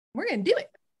we're going to do it.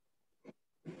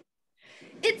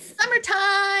 It's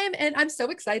summertime and I'm so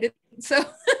excited. So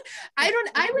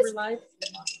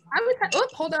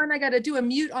hold on. I got to do a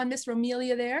mute on Miss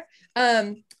Romelia there.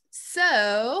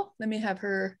 So let me have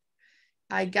her.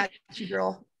 I got you,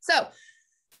 girl. So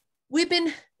we've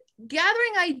been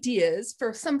gathering ideas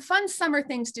for some fun summer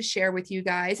things to share with you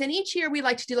guys. And each year we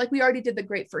like to do, like we already did the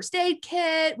great first aid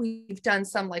kit. We've done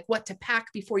some like what to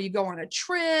pack before you go on a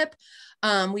trip.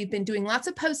 We've been doing lots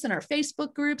of posts in our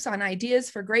Facebook groups on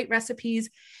ideas for great recipes,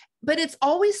 but it's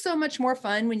always so much more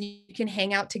fun when you can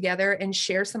hang out together and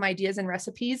share some ideas and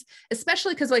recipes,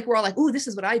 especially because like, we're all like, oh, this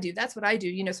is what I do. That's what I do.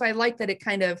 You know, so I like that it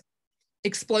kind of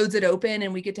explodes it open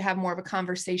and we get to have more of a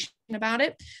conversation about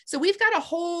it. So we've got a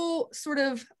whole sort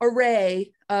of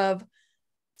array of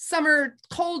summer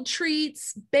cold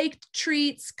treats, baked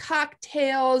treats,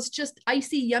 cocktails, just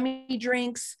icy, yummy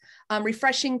drinks,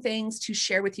 refreshing things to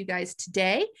share with you guys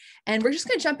today. And we're just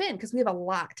going to jump in because we have a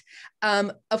lot.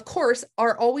 Of course,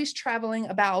 are always traveling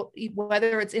about,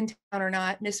 whether it's in town or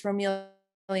not, Miss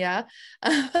Romelia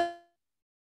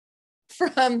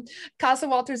from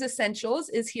CasaWaltersEssentials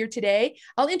is here today.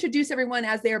 I'll introduce everyone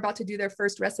as they're about to do their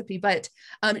first recipe, but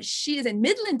she is in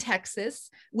Midland, Texas,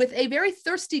 with a very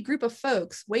thirsty group of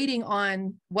folks waiting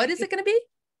on, what is it going to be?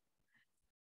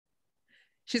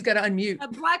 She's got to unmute. A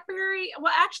blackberry,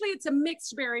 well, actually it's a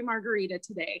mixed berry margarita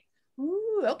today.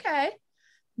 Ooh, okay.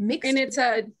 Mixed. And it's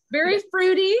a very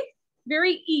fruity,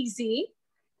 very easy.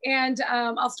 And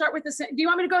I'll start with this. Do you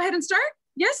want me to go ahead and start?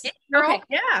 Yes? Yeah, girl. Okay.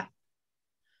 Yeah.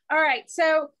 All right,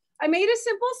 so I made a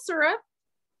simple syrup.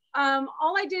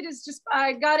 All I did is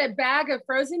I got a bag of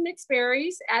frozen mixed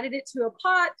berries, added it to a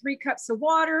pot, 3 cups of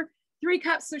water, 3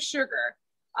 cups of sugar,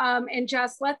 and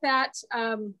just let that,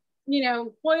 boil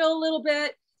a little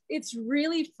bit. It's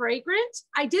really fragrant.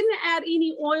 I didn't add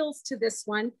any oils to this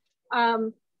one.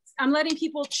 I'm letting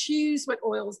people choose what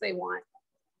oils they want.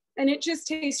 And it just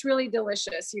tastes really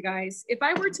delicious, you guys. If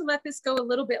I were to let this go a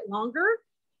little bit longer,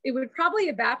 it would probably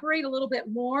evaporate a little bit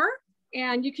more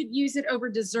and you could use it over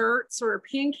desserts or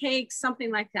pancakes,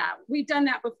 something like that. We've done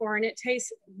that before and it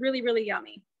tastes really, really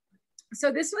yummy.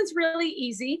 So this one's really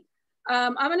easy.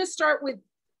 I'm gonna start with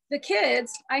the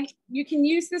kids. You can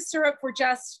use this syrup for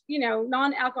just,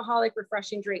 non-alcoholic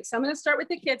refreshing drinks. So I'm gonna start with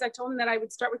the kids. I told them that I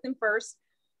would start with them first.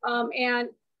 And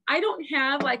I don't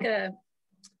have I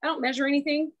don't measure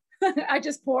anything. I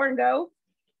just pour and go.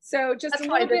 So just a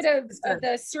little bit of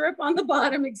the syrup on the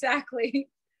bottom, exactly.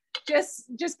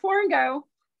 Just pour and go.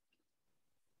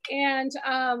 And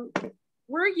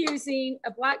we're using a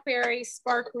blackberry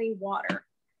sparkling water.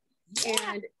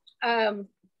 And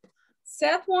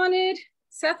Seth wanted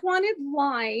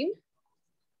lime.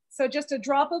 So just a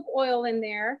drop of oil in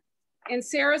there. And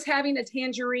Sarah's having a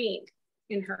tangerine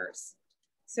in hers.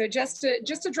 So just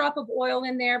a drop of oil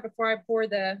in there before I pour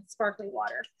the sparkling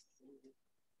water.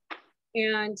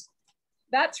 And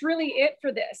that's really it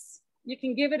for this. You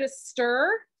can give it a stir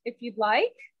if you'd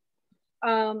like.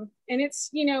 And it's,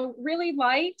 really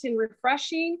light and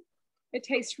refreshing. It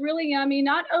tastes really yummy,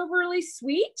 not overly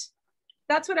sweet.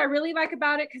 That's what I really like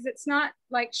about it because it's not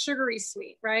like sugary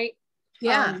sweet, right?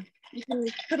 Yeah. You can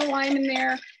put a lime in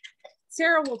there.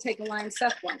 Sarah will take a lime,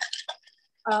 Seth won't.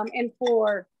 And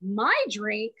for my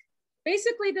drink,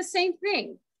 basically the same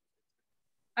thing.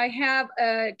 I have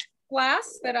a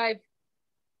glass that I've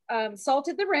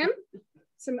salted the rim,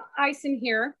 some ice in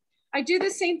here. I do the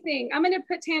same thing. I'm gonna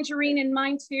put tangerine in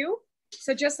mine too.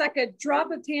 So just like a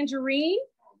drop of tangerine.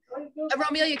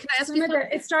 Romelia, can I ask you something?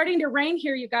 It's starting to rain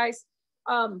here, you guys.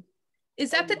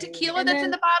 Is that the tequila that's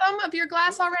in the bottom of your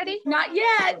glass already? Not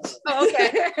yet. Oh,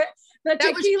 okay. The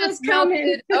tequila's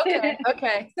coming.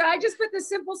 Okay. So I just put the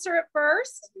simple syrup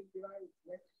first.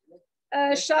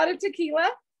 A shot of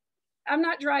tequila. I'm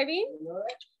not driving.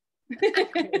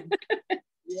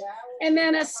 And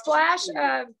then a splash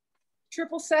of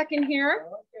triple sec in here.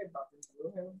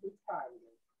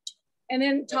 And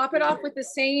then top it off with the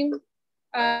same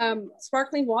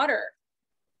sparkling water.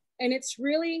 And it's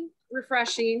really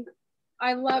refreshing.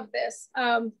 I love this.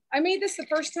 I made this the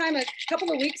first time a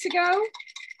couple of weeks ago.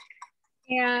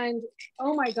 And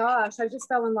oh my gosh, I just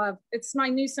fell in love. It's my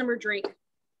new summer drink.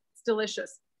 It's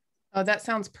delicious. Oh, that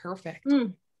sounds perfect.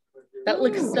 That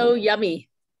looks so yummy.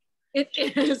 It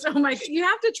is. Oh my, you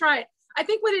have to try it. I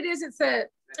think what it is,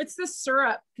 it's the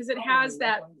syrup because it has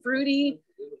that fruity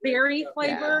berry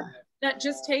flavor that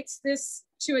just takes this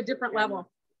to a different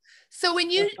level. So when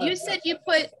you said you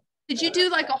did you do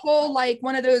like a whole, like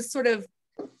one of those sort of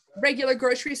regular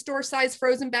grocery store size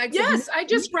frozen bags? Yes, I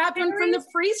just grabbed one from the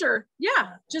freezer.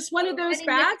 Yeah, just one of those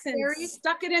bags and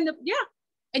stuck it in the,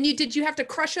 And did you have to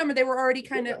crush them or they were already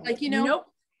kind of like, Nope.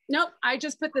 Nope. I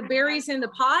just put the berries in the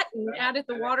pot and added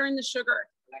the water and the sugar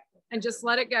and just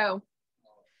let it go.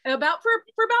 For about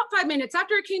 5 minutes.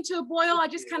 After it came to a boil, I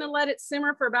just kind of let it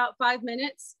simmer for about 5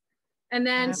 minutes and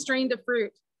then strained the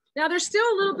fruit. Now there's still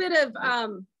a little bit of,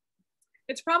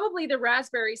 it's probably the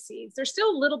raspberry seeds. There's still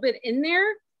a little bit in there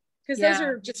because those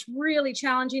are just really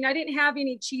challenging. I didn't have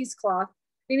any cheesecloth.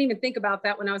 Didn't even think about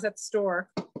that when I was at the store,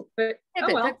 but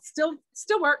well,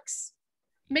 still works.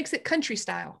 Makes it country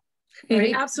style.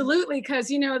 Right? Absolutely, because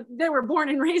they were born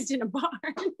and raised in a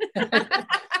barn.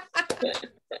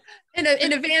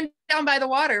 in a van down by the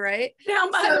water, right?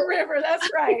 Down by the river, that's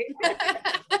right.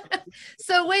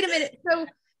 So wait a minute. So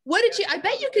what did I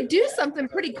bet you could do something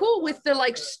pretty cool with the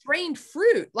like strained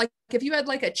fruit. Like if you had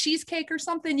like a cheesecake or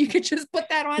something, you could just put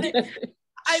that on it.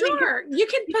 Sure, you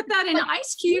can put that in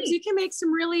ice cubes. You can make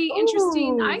some really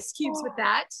interesting ice cubes with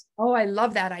that. Oh, I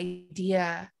love that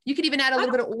idea. You could even add a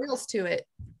little bit of oils to it.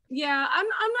 Yeah, I'm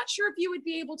not sure if you would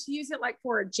be able to use it like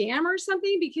for a jam or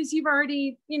something because you've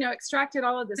already, extracted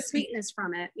all of the sweetness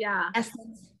from it. Yeah.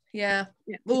 Essence. Yeah.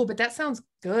 Oh, but that sounds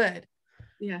good.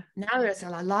 Yeah. Now there's a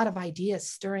lot of ideas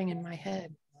stirring in my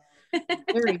head.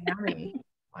 Very yummy.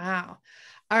 Wow.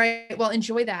 All right. Well,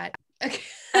 enjoy that. Okay.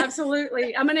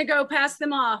 Absolutely. I'm going to go pass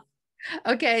them off.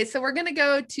 Okay. So we're going to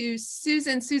go to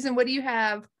Susan. Susan, what do you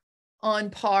have on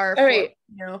par? All right.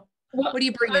 What are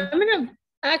you bringing? I'm going to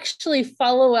actually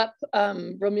follow up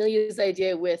Romelia's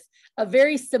idea with a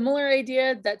very similar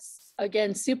idea that's,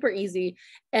 again, super easy.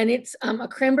 And it's a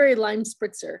cranberry lime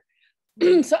spritzer.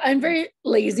 So I'm very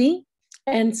lazy.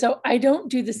 And so I don't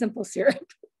do the simple syrup.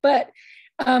 But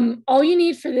all you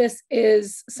need for this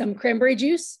is some cranberry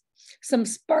juice, some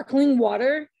sparkling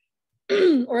water,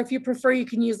 or if you prefer, you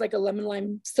can use like a lemon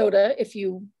lime soda if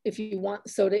you want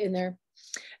soda in there,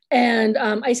 and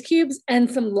ice cubes and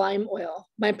some lime oil.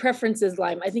 My preference is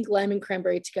lime. I think lime and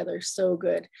cranberry together are so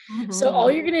good. Mm-hmm. So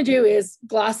all you're going to do is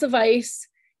glass of ice,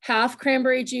 half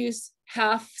cranberry juice,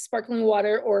 half sparkling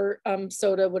water or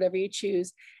soda, whatever you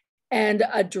choose, and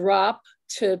a drop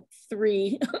to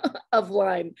 3 of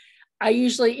lime. I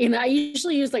usually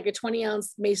use like a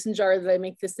 20-ounce mason jar that I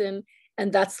make this in,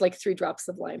 and that's like 3 drops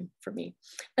of lime for me.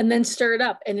 And then stir it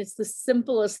up, and it's the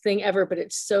simplest thing ever, but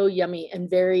it's so yummy and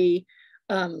very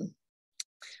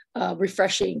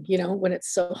refreshing, when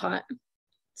it's so hot.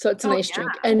 So it's a nice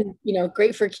drink, and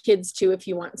great for kids too if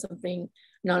you want something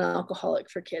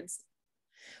non-alcoholic for kids.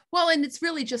 Well, and it's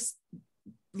really just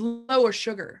lower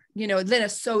sugar, than a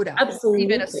soda. Absolutely.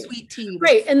 Even a sweet tea.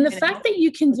 Right. And the fact that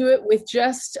you can do it with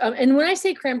just, and when I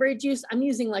say cranberry juice, I'm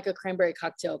using like a cranberry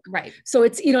cocktail. Right. So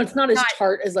it's, it's not as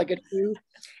tart as like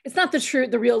it's not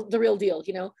the real deal,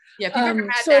 Yeah. If you've ever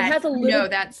had so that, it has a little,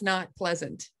 that's not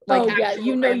pleasant. Like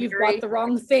you've bought the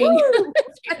wrong thing.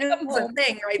 It's a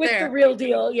thing right with there. The real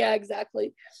deal. Yeah,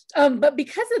 exactly. But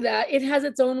because of that, it has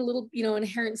its own little,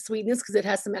 inherent sweetness because it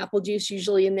has some apple juice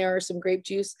usually in there or some grape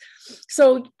juice.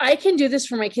 So I can do this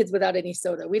for my kids without any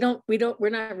soda. We're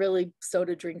not really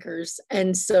soda drinkers.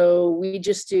 And so we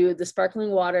just do the sparkling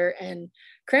water and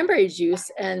cranberry juice,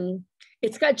 and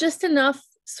it's got just enough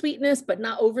sweetness, but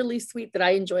not overly sweet that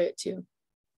I enjoy it too.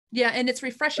 Yeah. And it's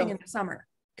refreshing in the summer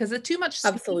because too much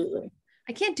sweet, absolutely.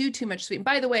 I can't do too much sweet. And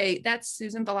by the way, that's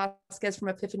Susan Velazquez from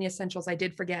epiphanyEssentials. I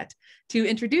did forget to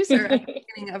introduce her at the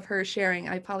beginning of her sharing.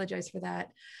 I apologize for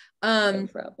that. No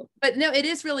problem. But no, it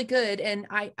is really good. And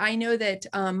I know that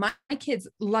my kids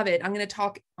love it. I'm going to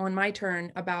talk on my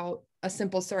turn about a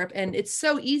simple syrup, and it's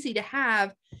so easy to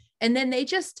have. And then they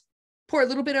just pour a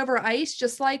little bit over ice,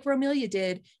 just like Romelia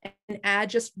did, and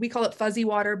add we call it fuzzy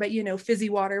water, but fizzy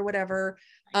water, whatever.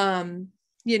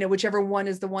 Whichever one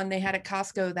is the one they had at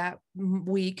Costco that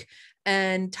week,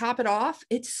 and top it off.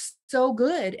 It's so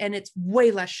good. And it's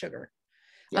way less sugar.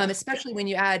 Yeah. Especially when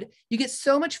you get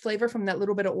so much flavor from that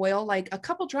little bit of oil, like a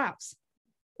couple drops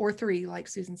or 3, like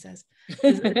Susan says.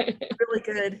 Really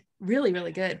good. Really,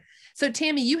 really good. So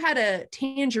Tammy, you had a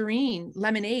tangerine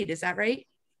lemonade. Is that right?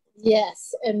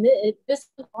 Yes. And this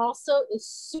also is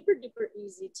super duper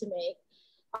easy to make.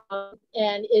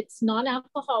 And it's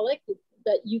non-alcoholic,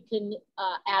 but you can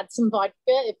add some vodka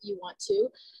if you want to.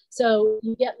 So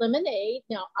you get lemonade.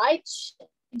 Now I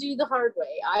do the hard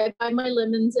way. I buy my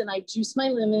lemons and I juice my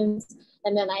lemons,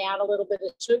 and then I add a little bit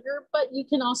of sugar, but you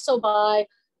can also buy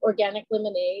organic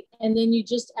lemonade. And then you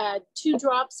just add 2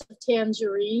 drops of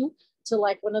tangerine to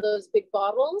like one of those big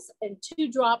bottles and 2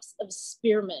 drops of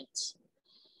spearmint.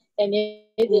 And it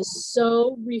is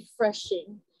so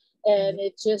refreshing, and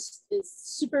it just is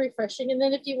super refreshing. And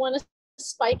then if you want to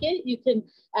spike it, you can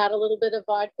add a little bit of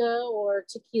vodka or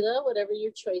tequila, whatever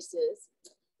your choice is.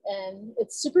 And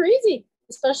it's super easy,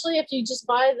 especially if you just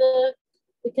buy the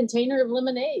container of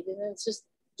lemonade, and it's just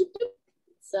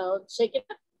So shake it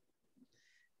up.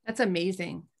 That's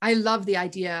amazing. I love the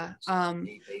idea. I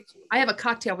have a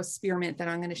cocktail with spearmint that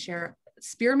I'm going to share.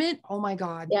 Spearmint, oh my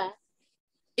God. Yeah.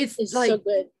 It's like so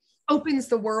good. Opens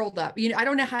the world up. You know, I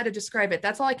don't know how to describe it.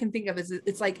 That's all I can think of is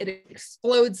it's like it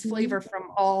explodes flavor from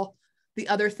all the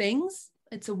other things.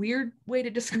 It's a weird way to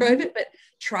describe it, but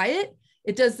try it.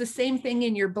 It does the same thing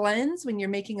in your blends. When you're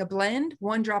making a blend,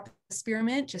 1 drop of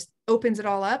spearmint just opens it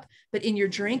all up. But in your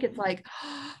drink, it's like,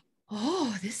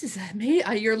 oh, this is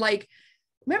amazing. You're like,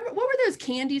 remember, what were those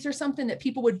candies or something that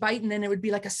people would bite and then it would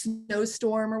be like a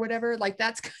snowstorm or whatever? Like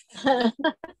that's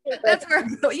that's where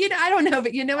I'm going. You know, I don't know,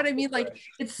 but you know what I mean? Like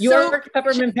it's your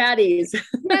peppermint patties.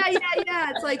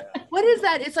 yeah. It's like, what is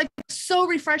that? It's like so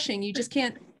refreshing. You just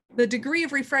can't, the degree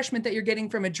of refreshment that you're getting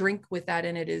from a drink with that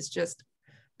in it is just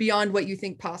beyond what you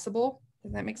think possible.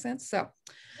 Does that make sense? So,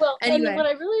 well, anyway. And what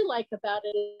I really like about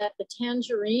it is that the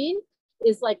tangerine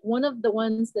is like one of the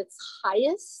ones that's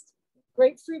highest.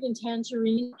 Grapefruit and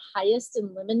tangerine highest in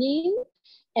limonene,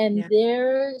 and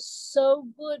they're so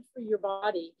good for your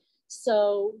body.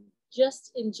 So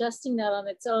just ingesting that on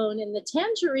its own, and the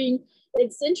tangerine,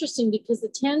 it's interesting because the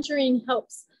tangerine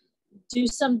helps do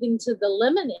something to the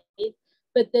lemonade,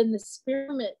 but then the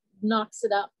spearmint knocks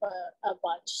it up a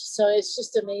bunch. So it's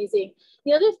just amazing.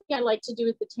 The other thing I like to do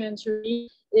with the tangerine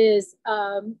is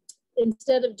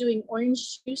instead of doing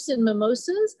orange juice and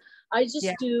mimosas, I just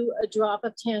do a drop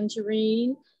of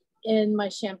tangerine in my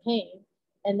champagne,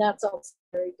 and that's also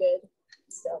very good.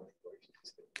 So,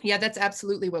 yeah, that's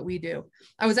absolutely what we do.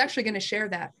 I was actually going to share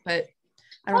that, but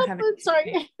I don't have it.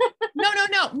 Sorry.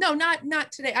 No,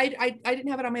 not today. I didn't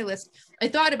have it on my list. I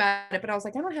thought about it, but I was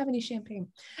like, I don't have any champagne.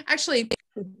 Actually,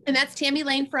 and that's Tammy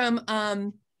Lane from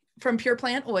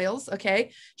PurePlantOils.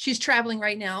 Okay, she's traveling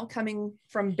right now, coming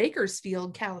from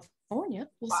Bakersfield, California.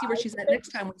 We'll see where she's at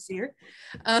next time we see her.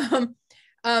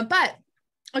 But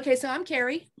okay, so I'm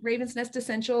Kari,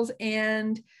 RavensNestEssentials,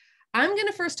 and I'm going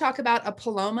to first talk about a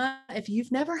Paloma. If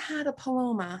you've never had a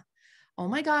Paloma, oh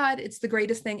my God, it's the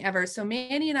greatest thing ever. So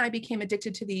Manny and I became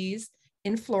addicted to these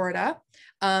in Florida.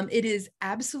 It is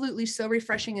absolutely so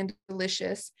refreshing and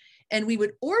delicious. And we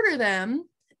would order them.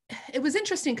 It was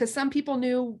interesting because some people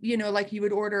knew, you know, like you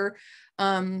would order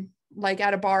like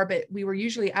at a bar, but we were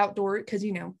usually outdoor because,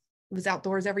 you know, it was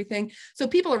outdoors, everything. So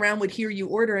people around would hear you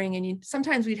ordering, and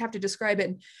sometimes we'd have to describe it.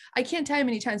 And I can't tell you how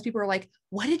many times people are like,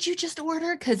 what did you just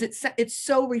order? Because it's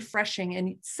so refreshing and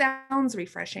it sounds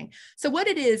refreshing. So what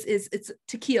it is it's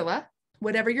tequila,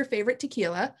 whatever your favorite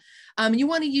tequila. You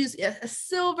want to use a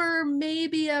silver,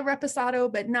 maybe a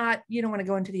reposado, but not, you don't want to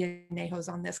go into the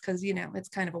anejos on this because, you know, it's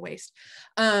kind of a waste.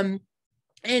 And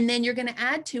then you're going to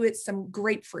add to it some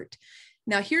grapefruit.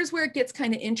 Now, here's where it gets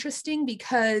kind of interesting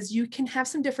because you can have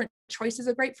some different choices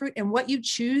of grapefruit, and what you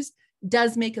choose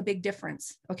does make a big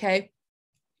difference. Okay.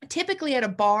 Typically at a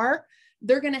bar,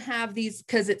 they're going to have these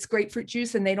because it's grapefruit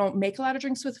juice and they don't make a lot of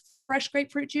drinks with fresh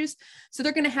grapefruit juice. So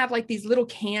they're going to have like these little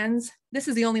cans. This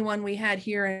is the only one we had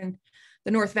here in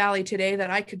the North Valley today that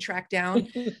I could track down.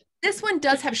 This one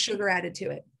does have sugar added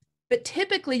to it, but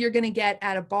typically you're going to get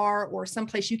at a bar or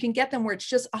someplace, you can get them where it's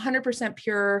just 100%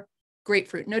 pure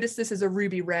grapefruit. Notice this is a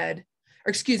ruby red,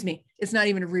 or excuse me, it's not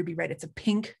even a ruby red, it's a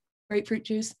pink grapefruit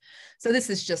juice. So this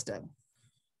is just a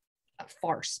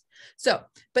farce. So,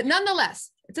 but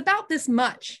nonetheless, it's about this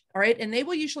much. All right. And they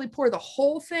will usually pour the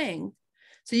whole thing.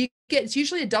 So you get, it's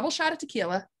usually a double shot of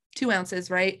tequila, 2 ounces,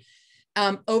 right?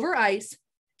 Over ice,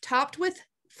 topped with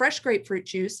fresh grapefruit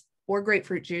juice or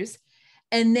grapefruit juice,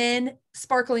 and then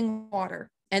sparkling water,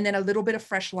 and then a little bit of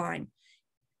fresh lime.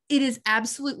 It is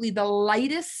absolutely the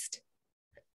lightest,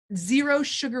 zero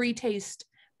sugary taste,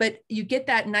 but you get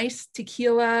that nice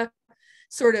tequila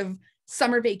sort of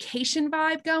summer vacation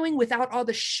vibe going without all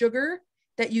the sugar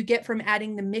that you get from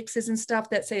adding the mixes and stuff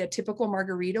that say a typical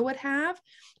margarita would have,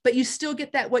 but you still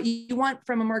get that, what you want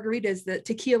from a margarita is the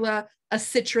tequila, a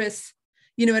citrus,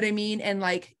 you know what I mean? And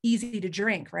like easy to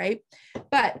drink, right?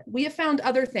 But we have found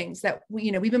other things that we,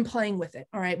 you know, we've been playing with it.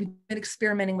 All right. We've been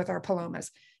experimenting with our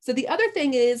Palomas. So the other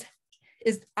thing is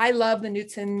I love the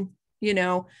Knudsen, you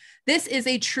know, this is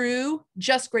a true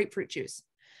just grapefruit juice.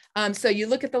 So you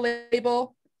look at the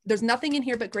label, there's nothing in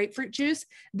here but grapefruit juice.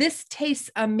 This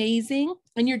tastes amazing.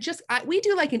 And you're just, we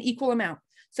do like an equal amount.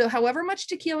 So however much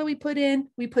tequila we put in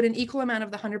an equal amount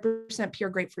of the 100% pure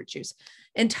grapefruit juice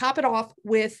and top it off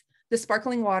with the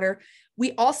sparkling water.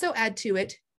 We also add to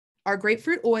it our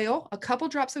grapefruit oil, a couple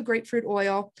drops of grapefruit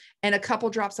oil, and a couple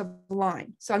drops of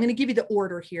lime. So I'm going to give you the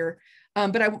order here,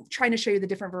 but I'm trying to show you the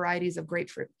different varieties of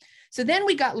grapefruit. So then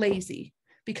we got lazy.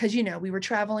 because, you know, we were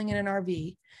traveling in an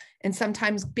RV, and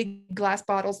sometimes big glass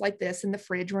bottles like this in the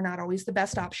fridge were not always the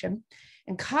best option.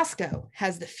 And Costco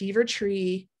has the Fever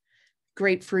Tree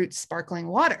grapefruit sparkling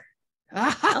water.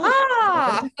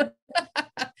 Ah,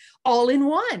 all in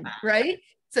one, right?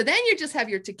 So then you just have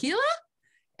your tequila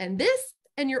and this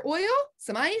and your oil,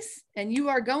 some ice, and you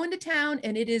are going to town,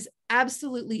 and it is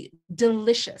absolutely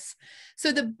delicious.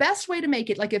 So the best way to make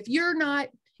it, like if you're not,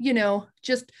 you know,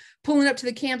 just pulling up to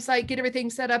the campsite, get everything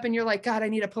set up, and you're like, God, I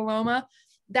need a Paloma.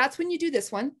 That's when you do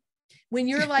this one. When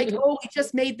you're like, oh,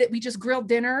 we just grilled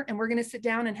dinner and we're going to sit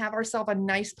down and have ourselves a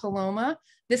nice Paloma.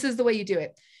 This is the way you do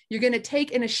it. You're going to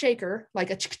take in a shaker, like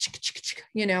a,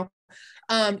 you know,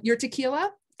 your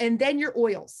tequila, and then your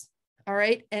oils. All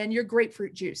right. And your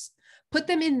grapefruit juice, put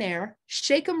them in there,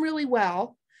 shake them really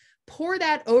well, pour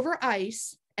that over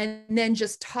ice, and then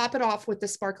just top it off with the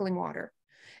sparkling water.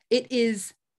 It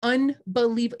is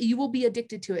unbelievable. You will be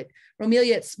addicted to it.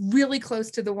 Romelia, it's really close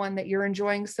to the one that you're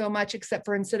enjoying so much, except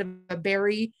for instead of a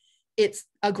berry, it's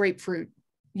a grapefruit.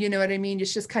 You know what I mean?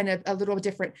 It's just kind of a little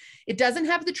different. It doesn't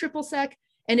have the triple sec,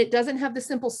 and it doesn't have the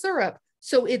simple syrup.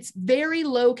 So it's very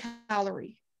low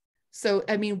calorie. So,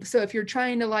 I mean, so if you're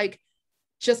trying to like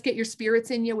just get your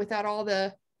spirits in you without all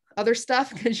the other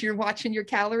stuff, because you're watching your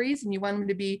calories and you want them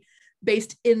to be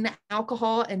based in the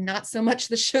alcohol and not so much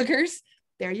the sugars,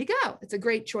 there you go. It's a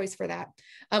great choice for that.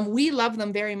 We love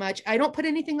them very much. I don't put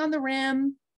anything on the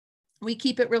rim. We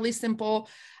keep it really simple.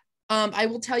 I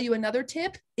will tell you another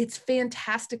tip. It's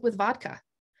fantastic with vodka.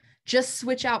 Just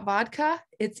switch out vodka.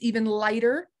 It's even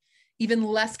lighter, even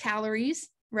less calories,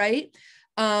 right?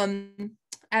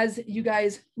 As you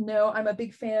guys know, I'm a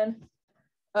big fan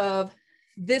of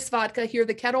this vodka here,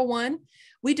 the Kettle One.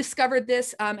 We discovered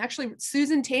this, actually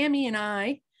Susan, Tammy, and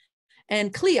I,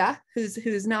 and Clea,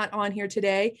 who's not on here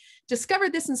today,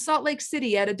 discovered this in Salt Lake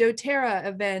City at a doTERRA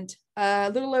event a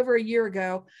little over a year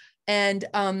ago. And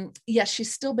yes,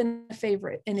 she's still been a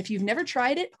favorite. And if you've never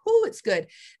tried it, it's good.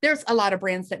 There's a lot of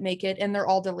brands that make it, and they're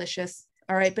all delicious.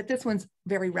 All right. But this one's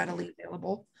very readily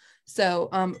available. So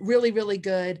really, really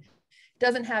good.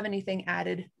 Doesn't have anything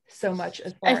added so much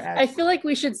as far as. I feel like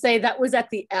we should say that was at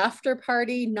the after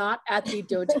party, not at the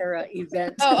doTERRA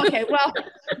event. Oh, okay. Well,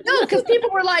 no, because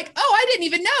people were like, oh, I didn't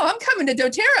even know. I'm coming to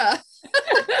doTERRA.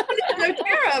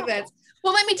 doTERRA events.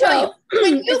 Well, let me tell you,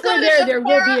 when you go to there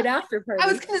will be an after party. I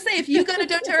was going to say, if you go to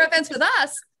doTERRA events with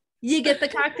us, you get the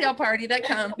cocktail party that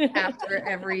comes after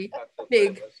every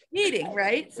big meeting,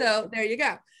 right? So there you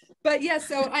go. But yeah,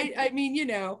 so I mean, you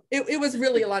know, it was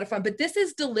really a lot of fun, but this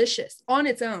is delicious on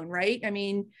its own, right? I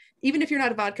mean, even if you're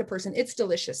not a vodka person, it's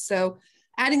delicious. So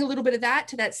adding a little bit of that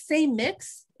to that same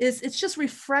mix it's just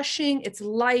refreshing. It's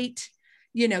light,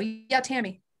 you know. Yeah,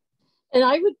 Tammy. And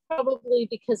I would probably,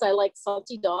 because I like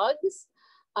salty dogs,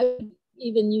 I would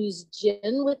even use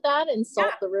gin with that and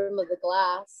salt the rim of the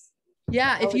glass.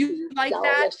 Yeah, that if you like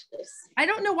delicious. that. I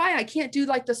don't know why I can't do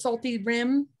like the salty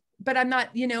rim, but I'm not,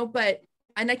 you know,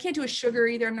 and I can't do a sugar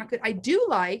either. I'm not good. I do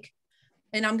like,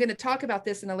 and I'm going to talk about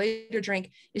this in a later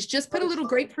drink, is just put a little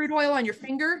grapefruit oil on your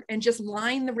finger and just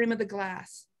line the rim of the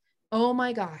glass. Oh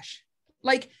my gosh.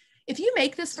 Like if you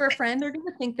make this for a friend, they're going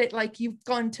to think that like you've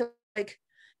gone to like,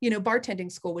 you know,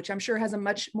 bartending school, which I'm sure has a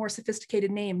much more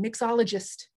sophisticated name,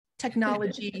 Mixologist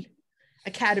Technology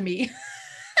Academy.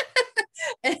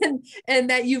 and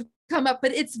that you've come up,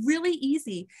 but it's really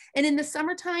easy. And in the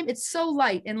summertime, it's so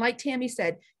light. And like Tammy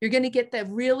said, you're going to get the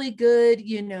really good,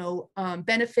 you know,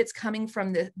 benefits coming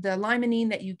from the limonene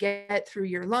that you get through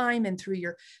your lime and through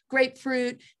your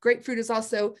grapefruit. Grapefruit is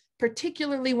also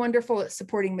particularly wonderful at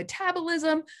supporting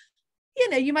metabolism. You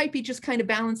know, you might be just kind of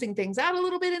balancing things out a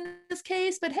little bit in this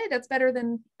case, but hey, that's better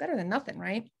than nothing,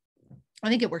 right? I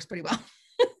think it works pretty well.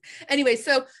 Anyway,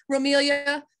 so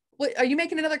Romelia, what, are you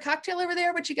making another cocktail over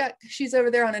there? What you got? She's over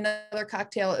there on another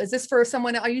cocktail. Is this for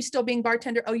someone? Are you still being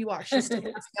bartender? Oh, you are. She's still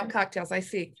passing out cocktails. I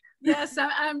see. Yes,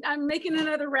 I'm making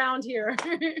another round here.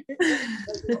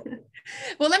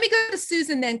 Well, let me go to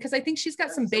Susan then, because I think she's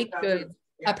got some baked goods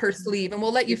up her sleeve, and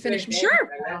we'll let you finish. Sure.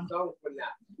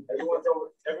 Everyone's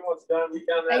done. We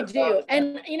done that. I do.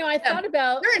 And, you know, I thought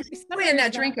about. You're in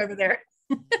that drink over there.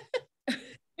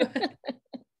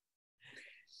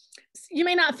 You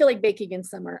may not feel like baking in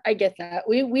summer. I get that.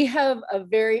 We have a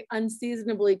very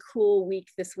unseasonably cool week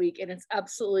this week, and it's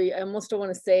absolutely, I almost don't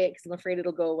want to say it because I'm afraid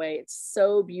it'll go away. It's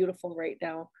so beautiful right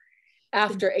now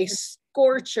after a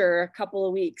scorcher a couple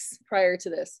of weeks prior to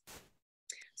this.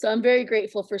 So I'm very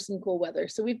grateful for some cool weather.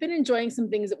 So we've been enjoying some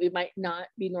things that we might not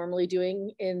be normally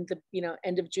doing in the, you know,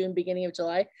 end of June, beginning of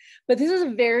July. But this is a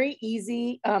very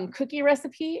easy cookie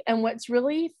recipe. And what's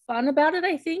really fun about it,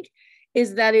 I think,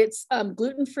 is that it's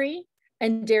gluten-free.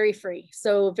 and dairy free.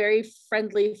 So very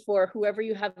friendly for whoever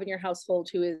you have in your household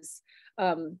who is,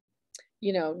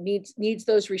 you know, needs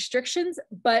those restrictions.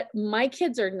 But my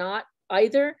kids are not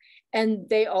either, and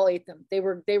they all ate them. They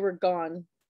were gone.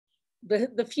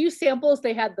 The few samples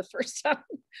they had the first time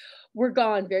were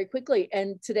gone very quickly.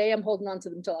 And today I'm holding on to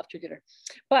them till after dinner.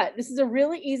 But this is a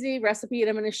really easy recipe, and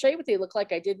I'm going to show you what they look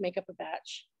like. I did make up a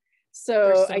batch.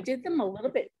 So I did them a little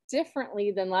bit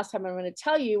differently than last time. I'm going to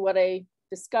tell you what I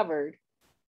discovered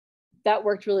that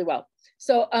worked really well.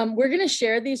 So we're going to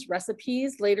share these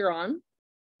recipes later on,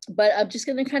 but I'm just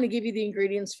going to kind of give you the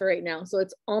ingredients for right now. So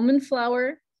it's almond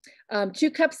flour, 2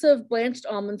 cups of blanched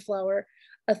almond flour,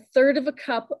 1/3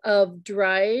 cup of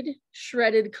dried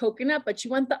shredded coconut, but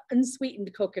you want the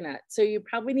unsweetened coconut. So you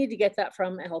probably need to get that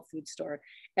from a health food store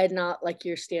and not like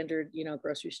your standard, you know,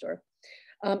 grocery store.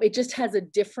 It just has a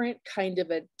different kind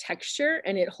of a texture,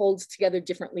 and it holds together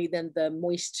differently than the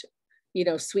moist, you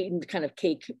know, sweetened kind of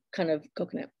cake kind of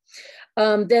coconut.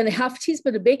 Then 1/2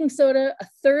 teaspoon of baking soda,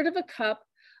 1/3 cup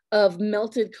of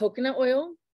melted coconut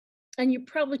oil. And you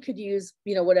probably could use,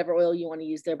 you know, whatever oil you want to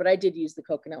use there, but I did use the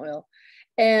coconut oil.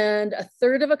 And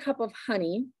 1/3 cup of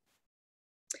honey,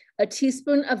 a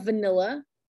teaspoon of vanilla.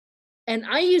 And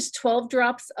I used 12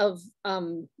 drops of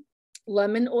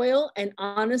lemon oil. And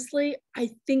honestly,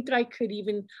 I think I could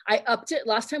even, I upped it.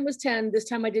 Last time was 10, this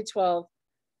time I did 12.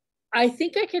 I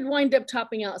think I could wind up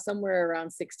topping out somewhere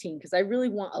around 16 because I really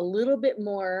want a little bit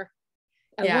more.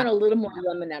 I want a little more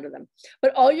lemon out of them.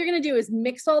 But all you're going to do is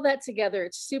mix all that together.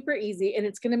 It's super easy, and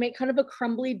it's going to make kind of a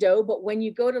crumbly dough. But when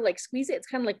you go to like squeeze it, it's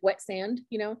kind of like wet sand,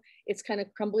 you know, it's kind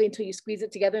of crumbly until you squeeze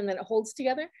it together, and then it holds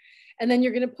together. And then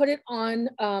you're going to put it on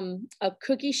a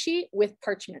cookie sheet with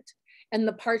parchment. And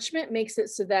the parchment makes it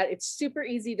so that it's super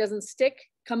easy, doesn't stick,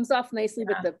 comes off nicely,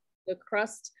 but the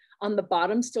crust on the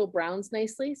bottom still browns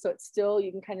nicely. So it's still,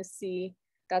 you can kind of see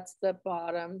that's the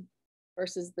bottom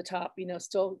versus the top, you know,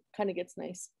 still kind of gets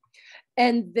nice.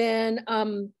 And then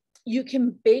you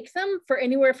can bake them for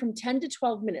anywhere from 10 to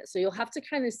 12 minutes. So you'll have to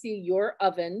kind of see your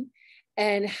oven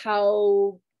and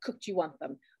how cooked you want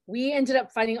them. We ended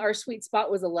up finding our sweet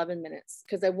spot was 11 minutes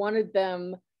because I wanted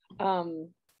them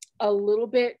a little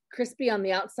bit crispy on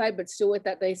the outside, but still with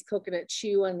that nice coconut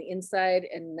chew on the inside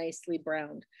and nicely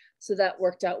browned. So that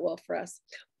worked out well for us.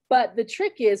 But the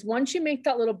trick is, once you make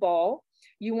that little ball,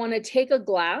 you want to take a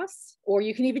glass, or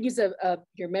you can even use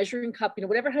your measuring cup, you know,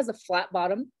 whatever has a flat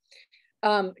bottom,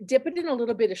 dip it in a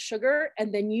little bit of sugar,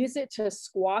 and then use it to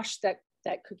squash that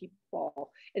cookie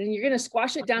ball. And then you're going to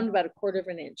squash it down to about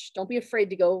 1/4 inch. Don't be afraid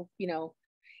to go, you know,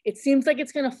 it seems like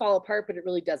it's going to fall apart, but it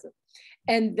really doesn't.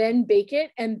 And then bake it.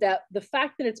 And that the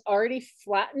fact that it's already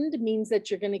flattened means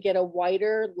that you're going to get a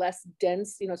wider, less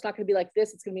dense, you know, it's not going to be like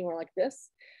this. It's going to be more like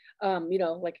this, you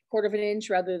know, like 1/4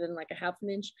 inch rather than like 1/2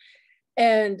 inch.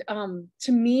 And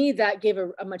to me, that gave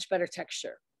a much better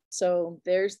texture. So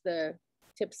there's the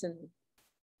tips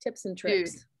and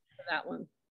tricks for that one.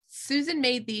 Susan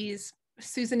made these.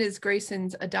 Susan is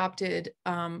Grayson's adopted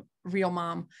real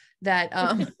mom that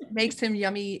makes him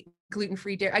yummy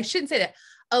gluten-free dairy. I shouldn't say that.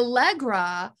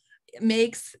 Allegra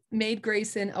made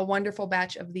Grayson a wonderful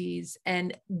batch of these,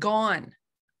 and gone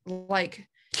like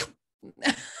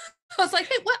I was like,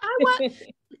 hey, what? I want.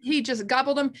 He just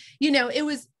gobbled them. You know, it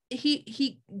was.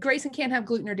 Grayson can't have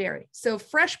gluten or dairy. So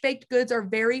fresh baked goods are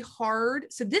very hard.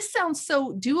 So this sounds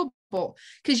so doable,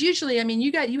 because usually, I mean,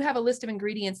 you have a list of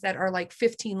ingredients that are like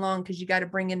 15 long, because you got to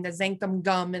bring in the xanthan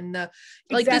gum and the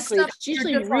like this stuff. It's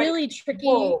usually really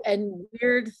tricky and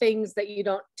weird things that you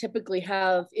don't typically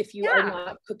have if you are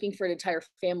not cooking for an entire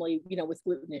family, you know, with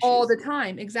gluten issues. All the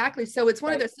time. Exactly. So it's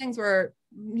one of those things where,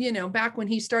 you know, back when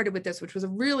he started with this, which was a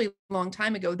really long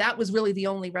time ago, that was really the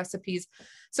only recipes.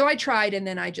 So I tried, and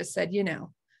then I just said, you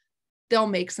know, they'll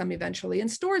make some eventually, and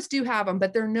stores do have them,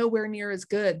 but they're nowhere near as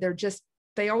good.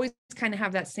 They always kind of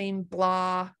have that same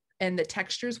blah, and the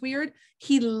texture's weird.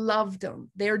 He loved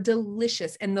them. They're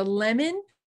delicious. And the lemon.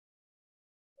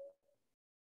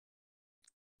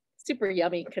 Super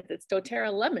yummy because it's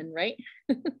doTERRA lemon, right?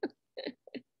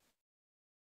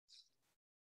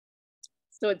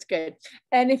 So it's good.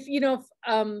 And if, you know,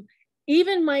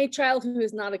 even my child who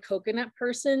is not a coconut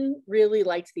person really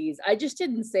liked these. I just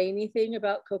didn't say anything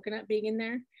about coconut being in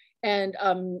there. And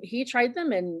he tried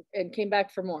them and came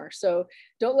back for more. So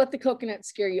don't let the coconut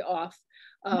scare you off.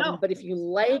 No. But if you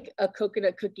like a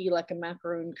coconut cookie, like a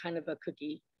macaroon kind of a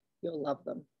cookie, you'll love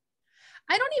them.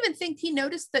 I don't even think he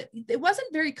noticed that it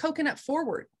wasn't very coconut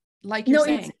forward, like you're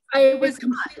saying. I would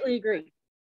completely agree.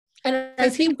 And I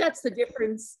think that's the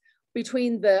difference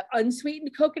between the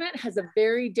unsweetened coconut. Has a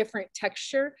very different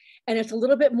texture, and it's a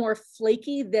little bit more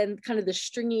flaky than kind of the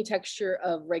stringy texture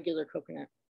of regular coconut.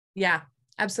 Yeah,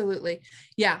 absolutely.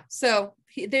 Yeah. So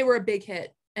they were a big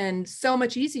hit and so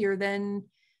much easier than,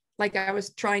 like I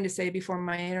was trying to say before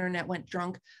my internet went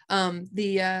drunk,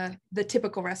 the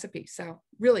typical recipe. So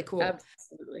really cool.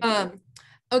 Absolutely.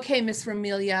 Okay, Miss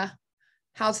Romelia,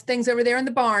 how's things over there in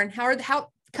the barn? How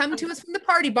come to us from the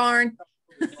party barn?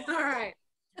 All right.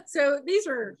 So these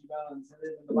are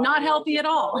not healthy at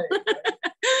all. But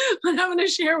I'm going to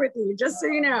share with you, just so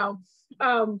you know.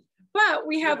 But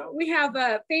we have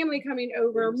a family coming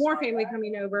over, more family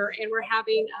coming over, and we're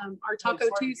having our Taco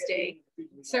Tuesday.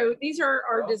 So these are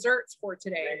our desserts for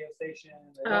today.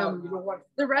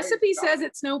 The recipe says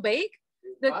it's no bake.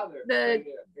 The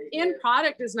end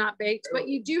product is not baked, but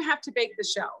you do have to bake the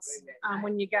shells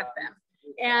when you get them.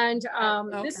 And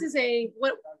this is a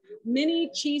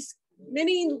mini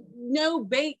no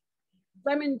bake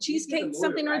lemon cheesecake,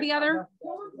 something or the other.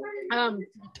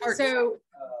 So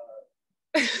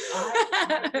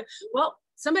well,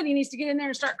 somebody needs to get in there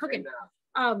and start cooking.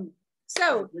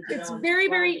 So it's very,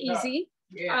 very easy.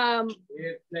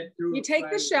 You take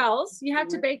the shells, you have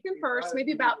to bake them first,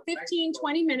 maybe about 15,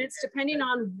 20 minutes, depending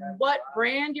on what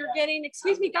brand you're getting.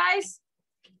 Excuse me, guys,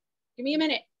 give me a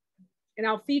minute and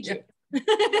I'll feed you.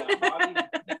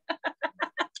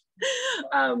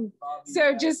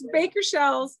 So just bake your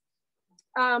shells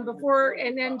before,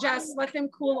 and then just let them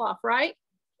cool off, right?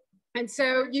 And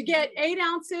so you get 8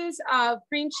 ounces of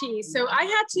cream cheese. So I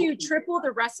had to triple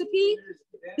the recipe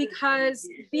because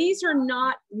these are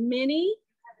not mini.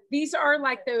 These are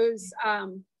like those, I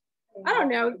don't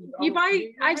know,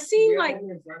 I've seen like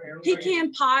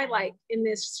pecan pie, like in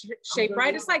this shape,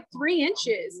 right? It's like 3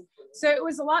 inches. So it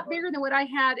was a lot bigger than what I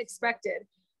had expected.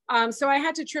 So I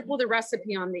had to triple the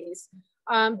recipe on these.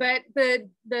 But the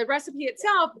recipe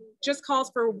itself just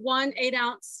calls for 1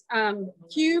 8-ounce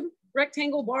cube,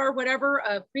 rectangle bar, whatever,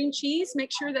 of cream cheese.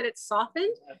 Make sure that it's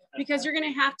softened because you're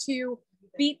going to have to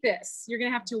beat this. You're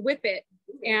going to have to whip it.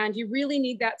 And you really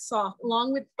need that soft,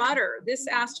 along with butter. This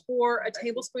asked for a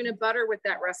tablespoon of butter with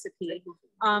that recipe.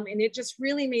 And it just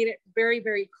really made it very,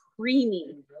 very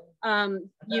creamy.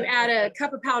 You add a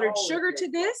cup of powdered sugar to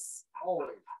this,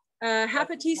 half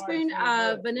a teaspoon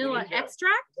of vanilla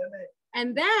extract.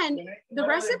 And then the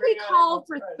recipe called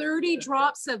for 30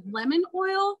 drops of lemon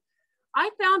oil. I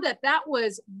found that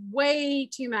was way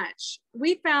too much.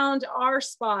 We found our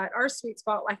sweet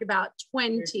spot, like about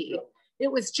 20.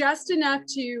 It was just enough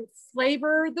to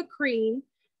flavor the cream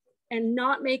and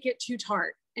not make it too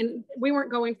tart. And we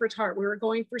weren't going for tart, we were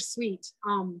going for sweet.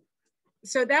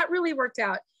 So that really worked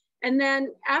out. And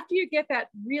then after you get that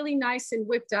really nice and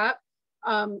whipped up,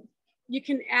 you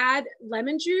can add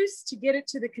lemon juice to get it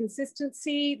to the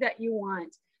consistency that you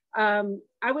want.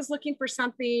 I was looking for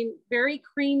something very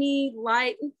creamy,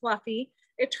 light, and fluffy.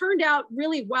 It turned out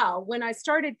really well when I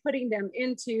started putting them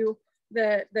into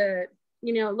the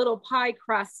little pie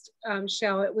crust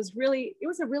shell. It was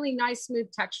a really nice,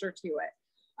 smooth texture to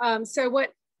it. So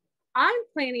what I'm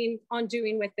planning on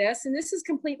doing with this, and this is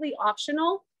completely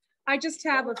optional, I just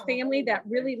have a family that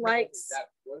really likes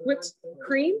whipped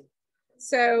cream.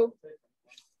 So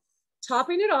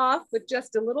topping it off with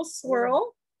just a little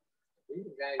swirl,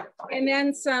 and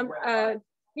then some,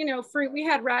 fruit. We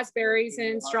had raspberries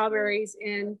and strawberries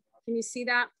in. Can you see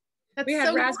that? We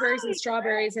had raspberries and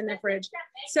strawberries in the fridge.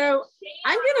 So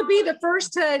I'm going to be the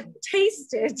first to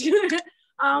taste it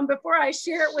before I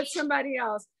share it with somebody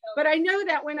else. But I know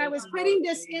that when I was putting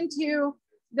this into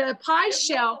the pie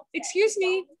shell, excuse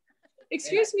me.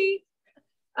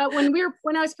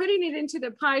 When I was putting it into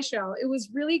the pie shell, it was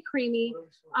really creamy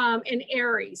and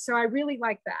airy. So I really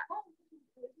like that.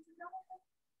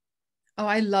 Oh,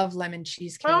 I love lemon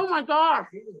cheesecake. Oh my gosh.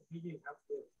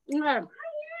 Okay.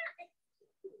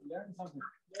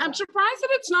 I'm surprised that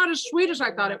it's not as sweet as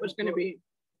I thought it was going to be.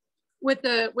 With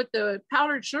the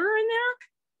powdered sugar in there.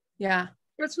 Yeah.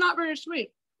 It's not very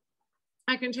sweet.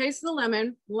 I can taste the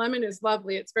lemon. Lemon is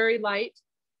lovely. It's very light.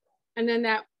 And then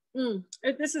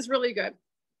this is really good.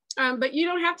 But you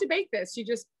don't have to bake this. You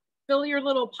just fill your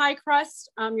little pie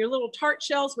crust, your little tart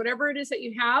shells, whatever it is that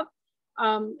you have.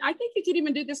 I think you could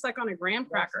even do this like on a graham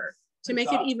cracker to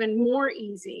make it even more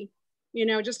easy.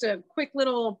 Just a quick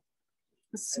little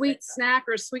sweet snack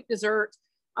or a sweet dessert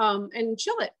and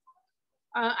chill it.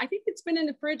 I think it's been in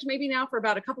the fridge maybe now for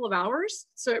about a couple of hours.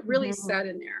 So it really sat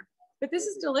in there. But this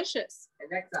is delicious.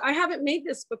 I haven't made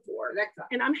this before.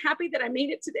 And I'm happy that I made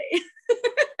it today.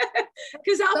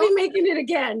 Because I'll be making it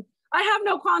again. I have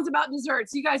no qualms about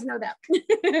desserts. You guys know that.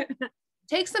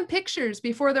 Take some pictures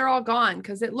before they're all gone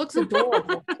because it looks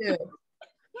adorable too.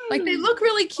 Like they look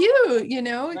really cute,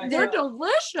 They're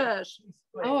delicious.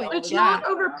 Oh, it's not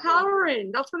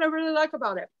overpowering. That's what I really like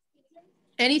about it.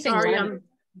 Anything. Sorry,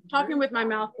 talking with my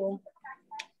mouth full,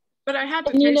 but I had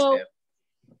to And taste you know, it.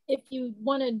 if you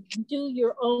want to do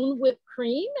your own whipped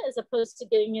cream as opposed to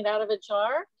getting it out of a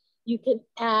jar, you can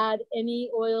add any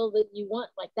oil that you want.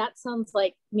 Like that sounds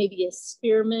like maybe a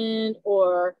spearmint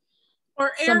or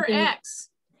Air X.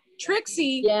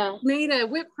 Trixie yeah, made a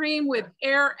whipped cream with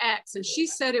Air X, and she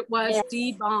said it was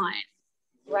divine.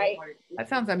 right. That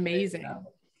sounds amazing.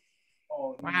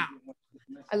 Wow.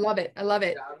 I love it. I love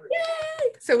it. Yay!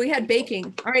 So we had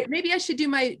baking. All right. Maybe I should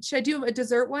do a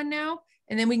dessert one now?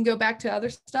 And then we can go back to other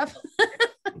stuff.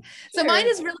 So mine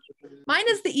is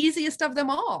the easiest of them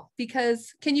all,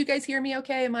 because can you guys hear me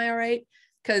okay? Am I all right?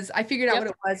 Because I figured out what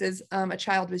it was is a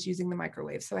child was using the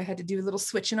microwave. So I had to do a little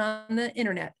switching on the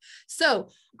internet. So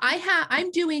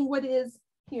I'm doing what is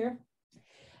here.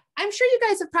 I'm sure you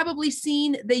guys have probably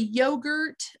seen the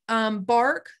yogurt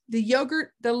bark, the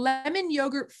lemon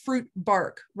yogurt fruit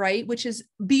bark, right? Which is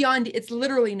beyond, it's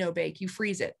literally no bake. You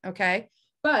freeze it, okay?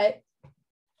 But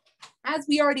as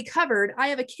we already covered, I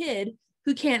have a kid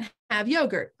who can't have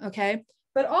yogurt, okay?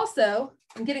 But also,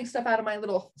 I'm getting stuff out of my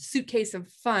little suitcase of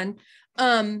fun.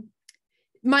 I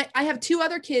have two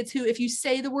other kids who, if you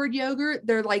say the word yogurt,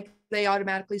 they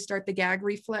automatically start the gag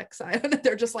reflex. I don't know.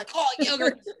 They're just like, oh,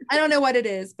 yogurt. I don't know what it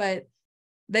is, but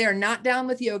they are not down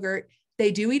with yogurt.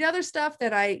 They do eat other stuff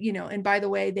that and by the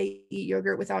way, they eat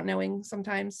yogurt without knowing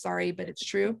sometimes. Sorry, but it's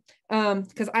true.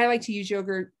 Because I like to use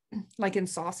yogurt like in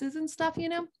sauces and stuff,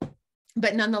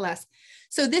 but nonetheless.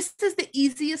 So this is the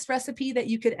easiest recipe that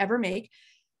you could ever make.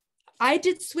 I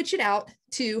did switch it out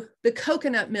to the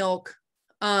coconut milk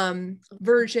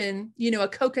version, a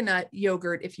coconut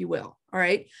yogurt, if you will. All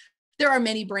right. There are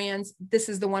many brands. This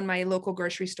is the one my local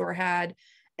grocery store had,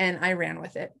 and I ran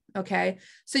with it. Okay.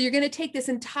 So you're going to take this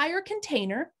entire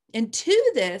container, and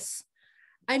to this,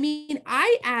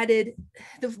 I added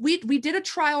we did a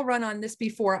trial run on this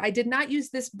before. I did not use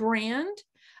this brand.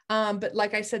 But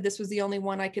like I said, this was the only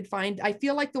one I could find. I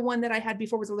feel like the one that I had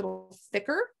before was a little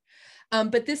thicker.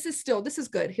 But this is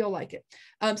good. He'll like it.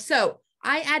 So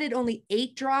I added only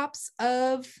 8 drops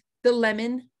of the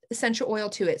lemon essential oil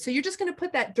to it. So you're just going to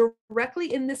put that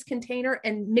directly in this container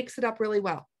and mix it up really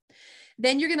well.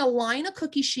 Then you're going to line a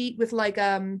cookie sheet with like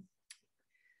a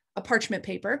parchment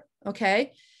paper.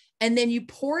 Okay. And then you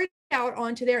pour it out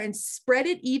onto there and spread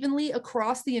it evenly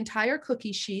across the entire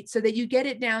cookie sheet so that you get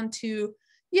it down to,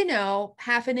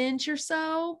 half an inch or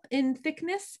so in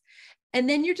thickness. And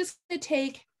then you're just going to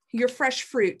take your fresh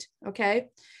fruit. Okay.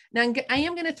 Now I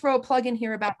am going to throw a plug in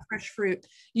here about fresh fruit.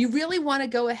 You really want to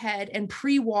go ahead and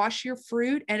pre-wash your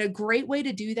fruit. And a great way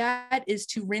to do that is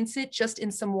to rinse it just in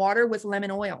some water with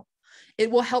lemon oil. It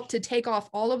will help to take off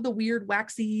all of the weird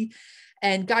waxy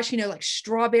and gosh, like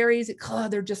strawberries,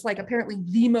 they're just like apparently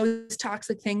the most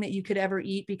toxic thing that you could ever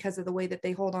eat because of the way that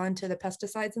they hold on to the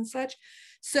pesticides and such.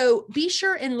 So be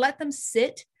sure and let them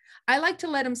sit. I like to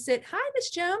let them sit. Hi, Miss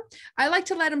Joan. I like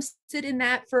to let them sit in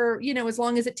that for, as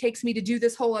long as it takes me to do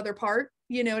this whole other part,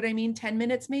 you know what I mean? 10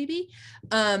 minutes maybe,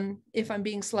 if I'm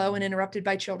being slow and interrupted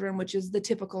by children, which is the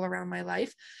typical around my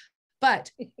life.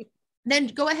 But then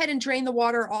go ahead and drain the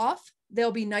water off.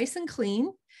 They'll be nice and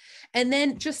clean. And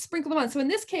then just sprinkle them on. So in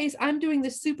this case, I'm doing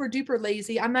this super duper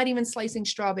lazy. I'm not even slicing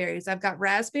strawberries. I've got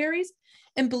raspberries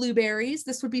and blueberries.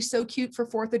 This would be so cute for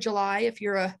 4th of July if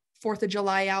you're a 4th of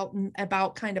July out and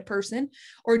about kind of person,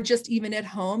 or just even at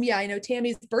home. Yeah, I know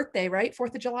Tammy's birthday, right?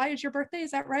 4th of July is your birthday.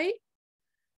 Is that right?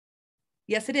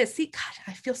 Yes, it is. See, God,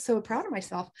 I feel so proud of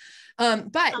myself.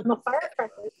 But I'm a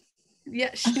firecracker.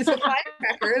 Yeah, she's a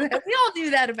firecracker. We all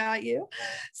do that about you.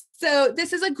 So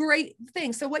this is a great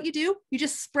thing. So what you do, you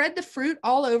just spread the fruit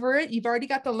all over it. You've already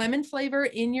got the lemon flavor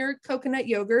in your coconut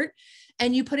yogurt,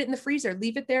 and you put it in the freezer.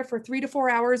 Leave it there for 3 to 4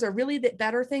 hours, or really the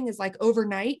better thing is like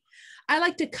overnight. I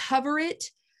like to cover it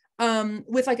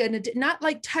with like not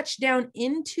like touch down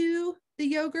into the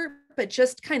yogurt, but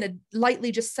just kind of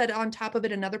lightly just set on top of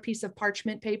it another piece of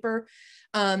parchment paper,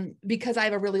 because I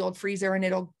have a really old freezer and I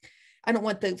don't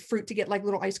want the fruit to get like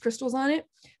little ice crystals on it.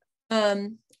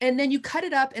 And then you cut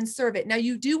it up and serve it. Now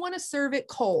you do want to serve it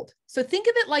cold. So think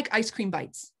of it like ice cream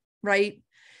bites, right?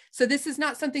 So this is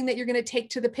not something that you're going to take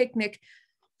to the picnic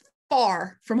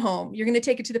far from home. You're going to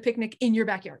take it to the picnic in your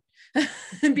backyard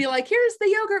and be like, here's the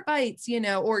yogurt bites,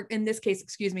 or in this case,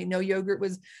 excuse me, no yogurt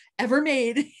was ever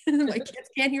made. My kids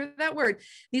can't hear that word.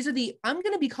 These are I'm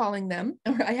going to be calling them,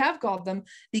 or I have called them,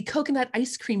 the coconut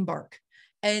ice cream bark.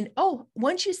 And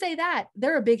once you say that,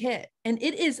 they're a big hit, and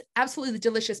it is absolutely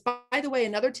delicious. By the way,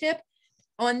 another tip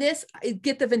on this,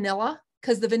 get the vanilla,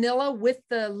 because the vanilla with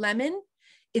the lemon,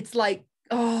 it's like,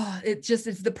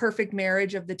 it's the perfect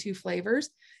marriage of the two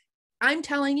flavors. I'm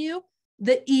telling you,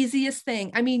 the easiest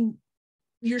thing. I mean,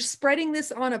 you're spreading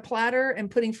this on a platter and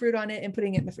putting fruit on it and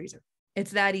putting it in the freezer.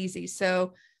 It's that easy.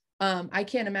 So I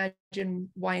can't imagine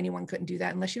why anyone couldn't do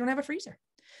that unless you don't have a freezer.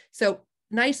 So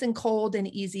nice and cold and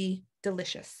easy,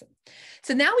 delicious.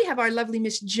 So now we have our lovely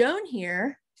Miss Joan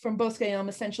here from BosqueOm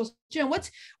Essentials. Joan,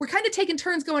 we're kind of taking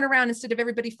turns going around instead of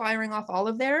everybody firing off all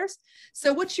of theirs.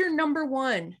 So what's your number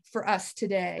one for us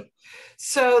today?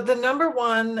 So the number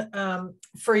one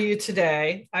for you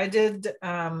today, I did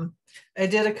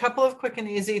a couple of quick and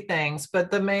easy things, but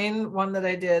the main one that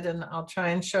I did, and I'll try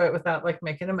and show it without like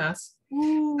making a mess.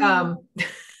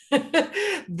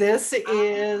 This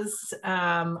is,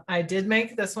 I did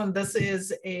make this one. This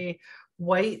is a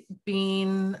white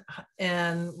bean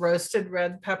and roasted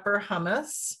red pepper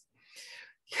hummus.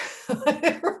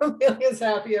 Romelia's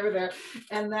happy over there.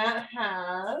 And that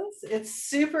it's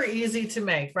super easy to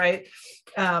make, right?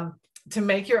 To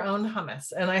make your own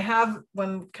hummus. And I have,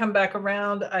 come back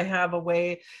around, I have a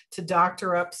way to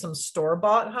doctor up some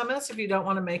store-bought hummus if you don't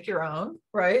want to make your own,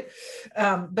 right?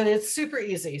 But it's super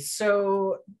easy.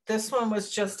 So this one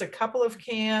was just a couple of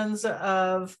cans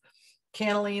of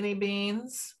cannellini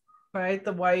beans, right?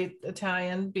 The white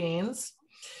Italian beans.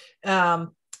 A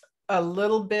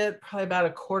little bit, probably about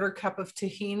a quarter cup of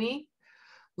tahini,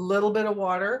 a little bit of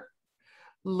water,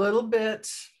 little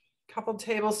bit, couple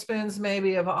tablespoons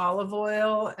maybe of olive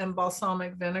oil and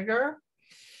balsamic vinegar.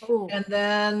 Ooh. And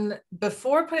then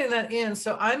before putting that in,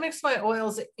 so I mix my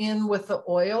oils in with the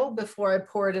oil before I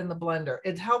pour it in the blender.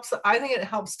 It helps, I think it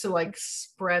helps to like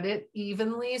spread it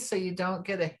evenly so you don't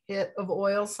get a hit of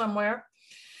oil somewhere.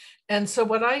 And so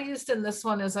what I used in this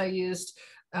one is I used,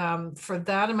 for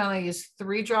that amount, I used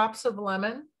 3 drops of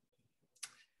lemon,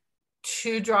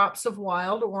 2 drops of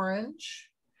wild orange,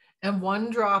 and 1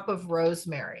 drop of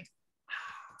rosemary.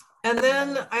 And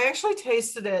then I actually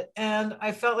tasted it and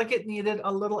I felt like it needed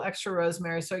a little extra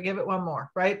rosemary. So I gave it 1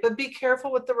 more, right? But be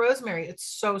careful with the rosemary. It's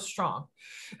so strong.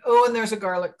 Oh, and there's a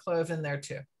garlic clove in there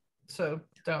too. So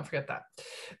don't forget that.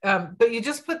 But you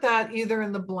just put that either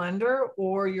in the blender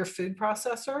or your food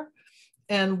processor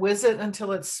and whiz it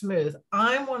until it's smooth.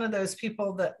 I'm one of those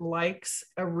people that likes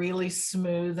a really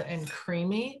smooth and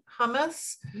creamy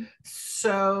hummus.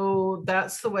 So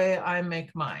that's the way I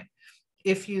make mine.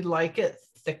 If you like it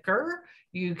thicker,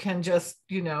 you can just,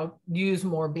 use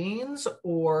more beans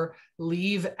or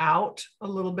leave out a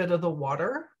little bit of the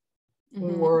water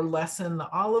or lessen the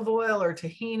olive oil or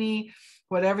tahini,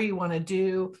 whatever you want to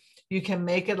do. You can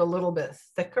make it a little bit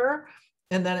thicker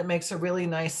and then it makes a really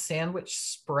nice sandwich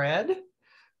spread,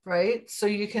 right? So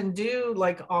you can do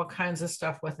like all kinds of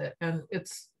stuff with it and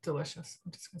it's delicious.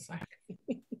 I'm just gonna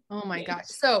say. Oh my gosh.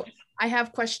 So I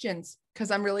have questions because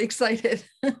I'm really excited.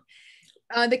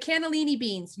 The cannellini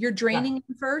beans, you're draining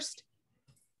them first?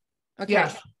 Okay.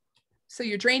 Yes. So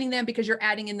you're draining them because you're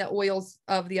adding in the oils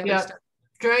of the other stuff.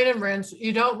 Drain and rinse.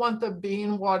 You don't want the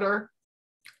bean water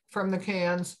from the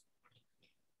cans.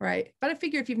 Right. But I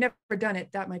figure if you've never done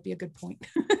it, that might be a good point.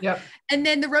 Yep. And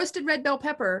then the roasted red bell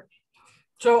pepper.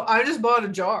 So I just bought a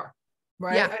jar,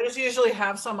 right? Yeah. I just usually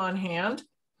have some on hand.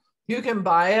 You can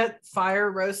buy it, fire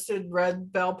roasted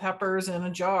red bell peppers in a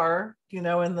jar, in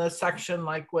the section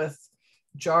like with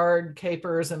jarred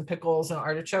capers and pickles and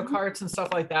artichoke hearts and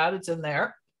stuff like that. It's in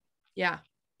there. Yeah.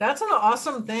 That's an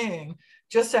awesome thing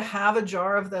just to have a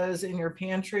jar of those in your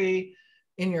pantry,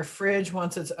 in your fridge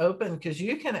once it's open, because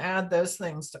you can add those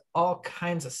things to all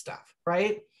kinds of stuff,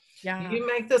 right? Yeah. You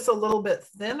make this a little bit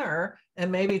thinner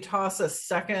and maybe toss a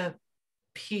second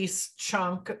piece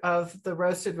chunk of the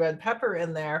roasted red pepper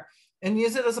in there and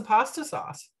use it as a pasta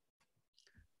sauce.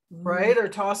 Right? Or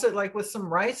toss it like with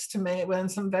some rice to make, and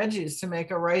some veggies to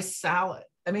make a rice salad.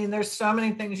 I mean, there's so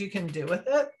many things you can do with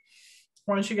it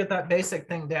once you get that basic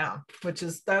thing down,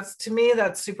 to me,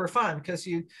 that's super fun because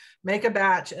you make a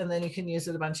batch and then you can use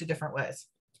it a bunch of different ways.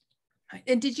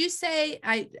 And did you say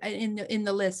in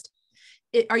the list,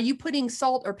 are you putting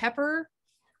salt or pepper?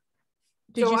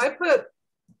 I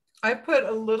did put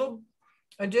a little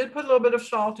bit of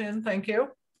salt in. Thank you.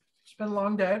 It's been a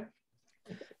long day.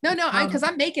 No, because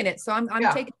I'm making it, so I'm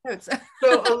taking notes.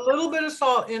 So a little bit of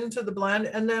salt into the blend,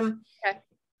 and then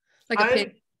like a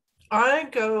pig. I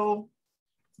go,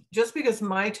 just because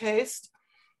my taste,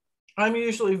 I'm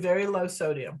usually very low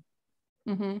sodium,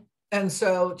 and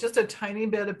so just a tiny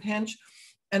bit of pinch,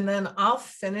 and then I'll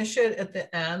finish it at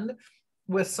the end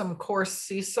with some coarse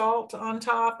sea salt on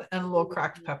top and a little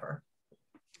cracked pepper.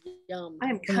 Yum.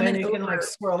 I'm coming over. And then you can like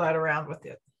swirl that around with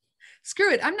it.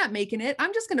 Screw it. I'm not making it.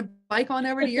 I'm just going to bike on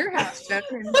over to your house. Come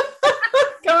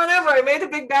on over. I made a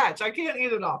big batch. I can't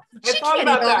eat it all. I thought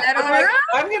about that.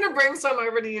 I'm going to bring some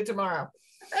over to you tomorrow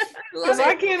because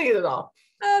I can't eat it all.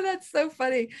 Oh, that's so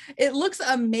funny. It looks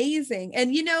amazing.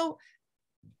 And you know,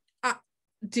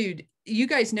 dude, you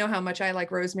guys know how much I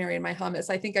like rosemary in my hummus.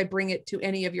 I think I bring it to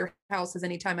any of your houses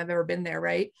anytime I've ever been there,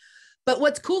 right? But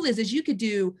what's cool is you could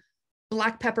do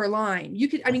black pepper lime. You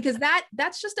could, I mean, because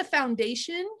that's just a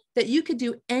foundation that you could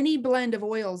do any blend of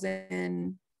oils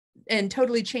in and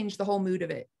totally change the whole mood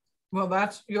of it. Well,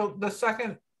 that's the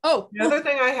second. Oh, the other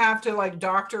thing I have to like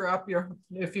doctor up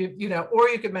if you know, or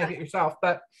you could make it yourself,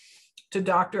 but to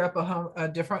doctor up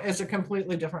it's a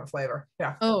completely different flavor.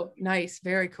 Yeah. Oh, nice.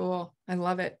 Very cool. I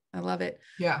love it. I love it.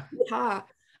 Yeah.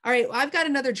 All right. Well, I've got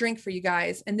another drink for you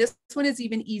guys. And this one is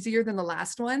even easier than the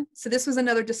last one. So this was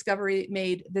another discovery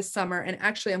made this summer. And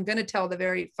actually, I'm going to tell the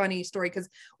very funny story because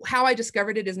how I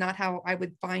discovered it is not how I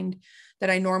would find that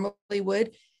I normally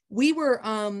would. We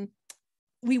went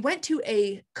to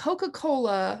a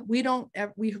Coca-Cola.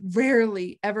 We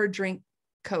rarely ever drink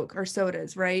Coke or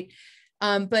sodas, right?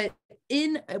 But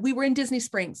we were in Disney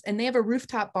Springs and they have a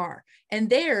rooftop bar, and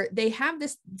there they have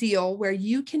this deal where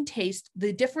you can taste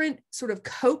the different sort of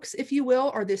Cokes, if you will,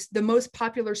 or the most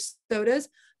popular sodas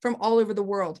from all over the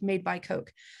world made by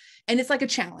Coke. And it's like a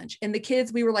challenge. And the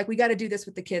kids, we were like, we got to do this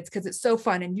with the kids because it's so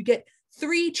fun. And you get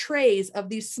 3 trays of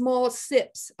these small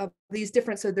sips of these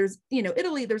different, so there's, you know,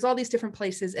 Italy, there's all these different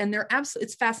places, and they're absolutely,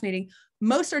 it's fascinating.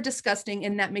 Most are disgusting,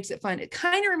 and that makes it fun. It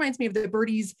kind of reminds me of the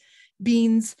Birdie's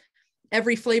beans,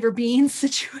 every flavor beans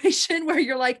situation where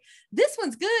you're like, this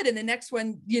one's good. And the next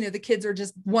one, you know, the kids are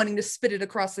just wanting to spit it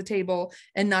across the table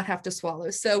and not have to swallow.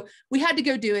 So we had to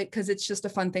go do it because it's just a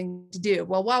fun thing to do.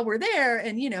 Well, while we're there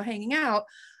and, you know, hanging out,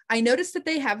 I noticed that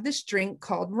they have this drink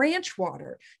called ranch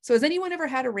water. So has anyone ever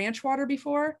had a ranch water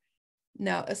before?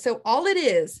 No. So all it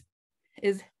is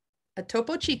a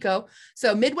Topo Chico.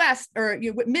 So Midwest or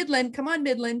Midland, come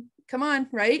on,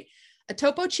 right? A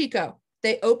Topo Chico.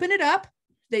 They open it up.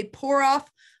 They pour off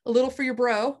a little for your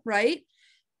bro, right?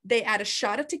 They add a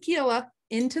shot of tequila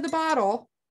into the bottle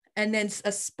and then a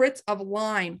spritz of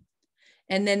lime.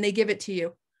 And then they give it to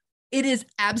you. It is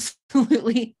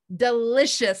absolutely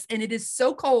delicious. And it is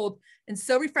so cold and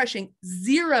so refreshing.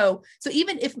 Zero. So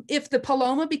even if the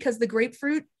Paloma, because the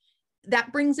grapefruit,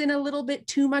 that brings in a little bit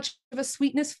too much of a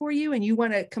sweetness for you and you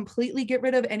want to completely get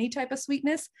rid of any type of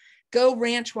sweetness, go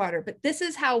ranch water. But this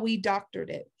is how we doctored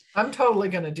it. I'm totally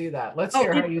going to do that. Let's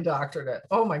hear how you doctored it.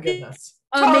 Oh my goodness.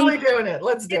 Amazing. Totally doing it.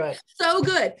 Let's do it. So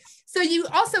good. So you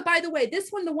also, by the way, this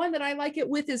one, the one that I like it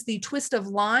with is the twist of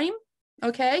lime.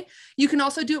 Okay. You can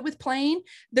also do it with plain.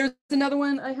 There's another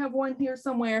one. I have one here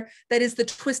somewhere that is the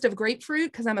twist of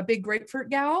grapefruit because I'm a big grapefruit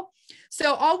gal.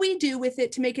 So all we do with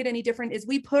it to make it any different is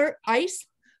we put ice,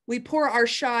 we pour our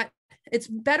shot. It's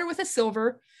better with a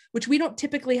silver, which we don't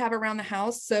typically have around the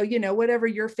house. So, you know, whatever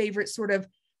your favorite sort of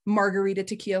margarita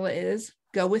tequila is,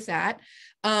 go with that.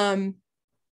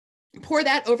 Pour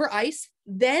that over ice,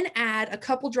 then add a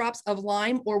couple drops of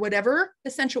lime or whatever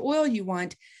essential oil you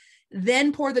want.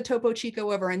 Then pour the Topo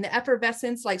Chico over, and the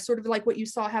effervescence, like sort of like what you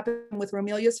saw happen with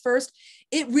Romelia's first,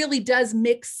 it really does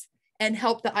mix and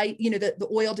help the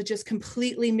oil to just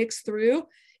completely mix through.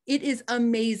 It is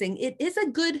amazing. It is a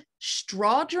good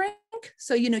straw drink.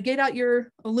 So, you know, get out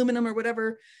your aluminum or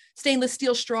whatever, stainless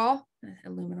steel straw,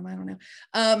 aluminum, I don't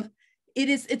know.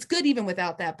 It's good even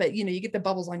without that, but you know, you get the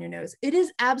bubbles on your nose. It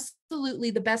is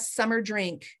absolutely the best summer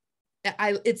drink.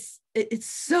 It's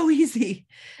so easy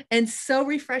and so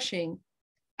refreshing.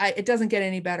 It doesn't get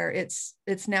any better.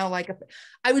 It's now like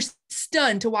I was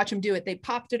stunned to watch them do it. They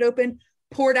popped it open,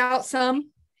 poured out some,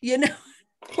 you know,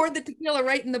 poured the tequila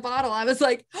right in the bottle. I was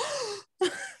like, oh,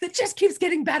 it just keeps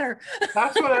getting better.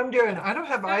 That's what I'm doing. I don't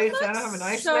have ice. I don't have an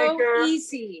ice maker.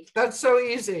 Easy. That's so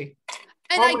easy.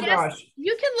 And I guess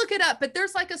you can look it up, but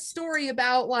there's like a story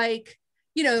about like,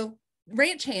 you know,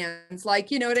 ranch hands,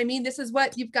 like, you know what I mean? This is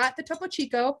what you've got, the Topo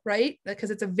Chico, right? Because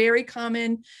it's a very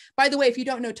common, by the way, if you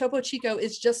don't know, Topo Chico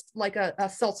is just like a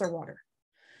seltzer water.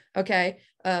 Okay.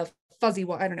 Fuzzy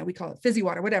water. I don't know. We call it fizzy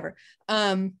water, whatever.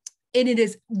 And it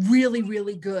is really,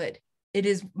 really good. It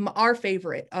is our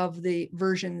favorite of the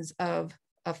versions of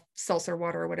seltzer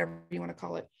water or whatever you want to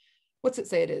call it. What's it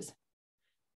say it is?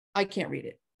 I can't read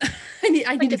it.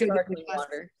 I need to go get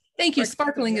water. Thank you.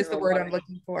 Sparkling is the word I'm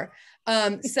looking for.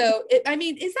 So I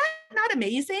mean, is that not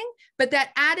amazing? But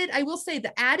that added, I will say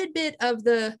the added bit of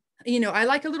the, you know, I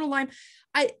like a little lime.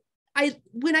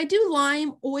 When I do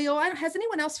lime oil, has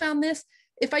anyone else found this?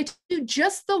 If I do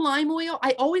just the lime oil,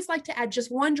 I always like to add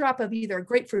just one drop of either a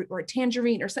grapefruit or a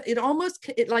tangerine or something.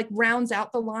 It like rounds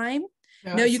out the lime.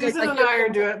 No, you guys like and I are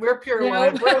doing it. We're pure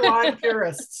lime. We're lime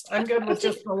purists. I'm good with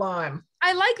just the lime.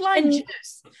 I like lime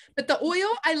juice, but the oil,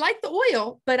 I like the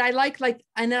oil, but I like,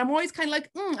 and I'm always kind of like,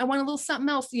 I want a little something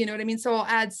else, you know what I mean? So I'll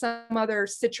add some other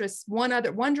citrus,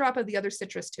 one drop of the other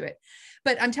citrus to it.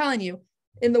 But I'm telling you,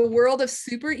 in the world of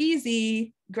super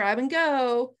easy, grab and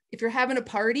go, if you're having a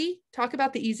party, talk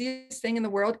about the easiest thing in the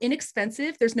world,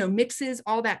 inexpensive. There's no mixes,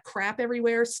 all that crap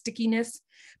everywhere, stickiness.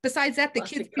 Besides that, the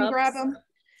kids can grab them.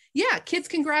 Yeah, kids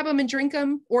can grab them and drink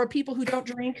them, or people who don't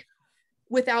drink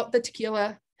without the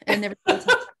tequila and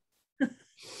everything.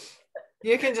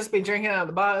 You can just be drinking out of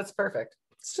the bottle. It's perfect.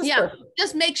 It's just perfect.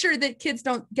 Just make sure that kids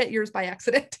don't get yours by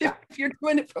accident if you're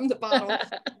doing it from the bottle.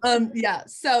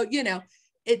 So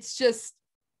it's just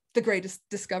the greatest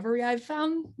discovery I've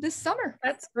found this summer.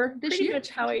 That's pretty much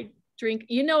how I drink.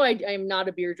 I'm not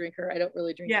a beer drinker. I don't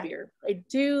really drink beer. I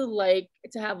do like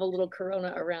to have a little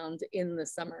Corona around in the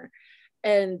summer.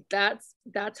 And that's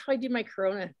how I do my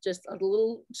Corona, just a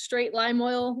little straight lime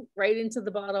oil right into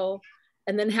the bottle.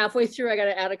 And then halfway through, I got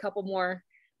to add a couple more,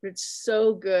 but it's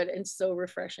so good and so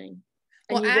refreshing.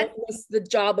 And you don't miss the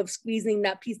job of squeezing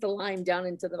that piece of lime down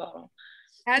into the bottle.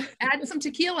 Add some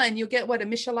tequila and you'll get a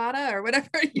michelada or whatever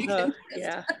you can.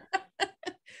 Yeah.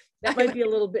 That might be a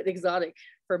little bit exotic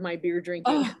for my beer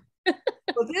drinking.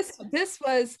 Well, this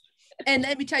was, and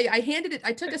let me tell you,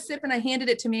 I took a sip and I handed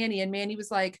it to Manny, and Manny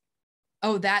was like,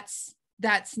 oh, that's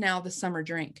now the summer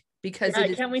drink, because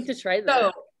I can't wait to try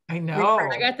that. I know.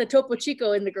 I got the Topo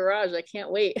Chico in the garage. I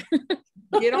can't wait.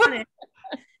 Get on it.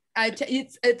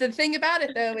 It's the thing about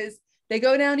it though is they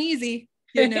go down easy.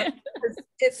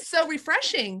 It's so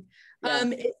refreshing.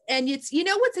 And it's,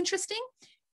 what's interesting?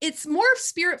 It's more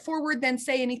spirit forward than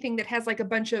say anything that has like a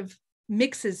bunch of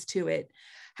mixes to it.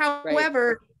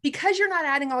 However, because you're not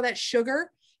adding all that sugar,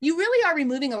 you really are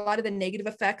removing a lot of the negative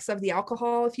effects of the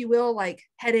alcohol, if you will, like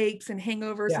headaches and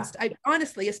hangovers. And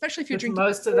honestly, especially if you're drinking.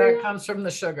 Most of that comes from the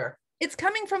sugar. It's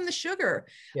coming from the sugar.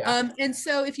 Yeah. And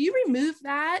so if you remove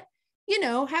that,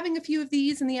 having a few of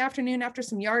these in the afternoon after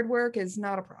some yard work is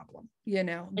not a problem,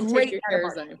 And great. take your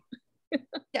TerraZyme.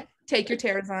 Take your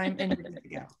TerraZyme and you're good to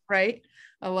go. Right.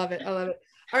 I love it.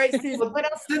 All right, Susan, what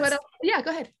else? Yeah,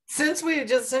 go ahead. Since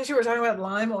you were talking about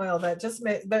lime oil,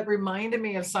 that reminded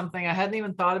me of something. I hadn't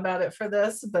even thought about it for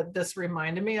this, but this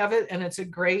reminded me of it. And it's a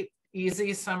great,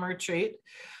 easy summer treat,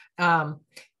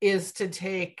 is to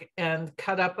take and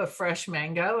cut up a fresh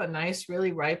mango, a nice,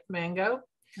 really ripe mango,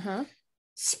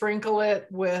 sprinkle it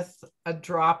with a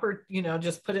drop or,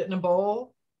 just put it in a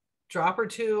bowl, drop or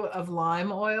two of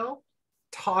lime oil,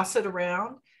 toss it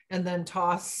around, and then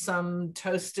toss some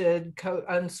toasted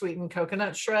unsweetened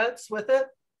coconut shreds with it.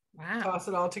 Wow. Toss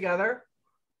it all together.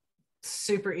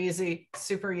 Super easy,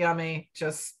 super yummy.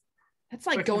 Just that's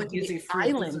like going to the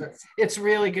island. It's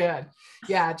really good.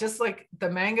 Yeah, just like the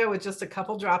mango with just a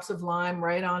couple drops of lime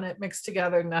right on it, mixed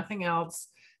together, nothing else.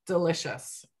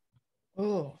 Delicious.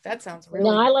 Oh, that sounds really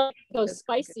good. I like to go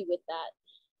spicy with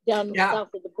that down south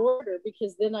of the border,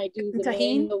 because then I do the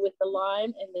mango with the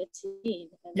lime and the tahini.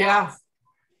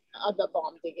 And the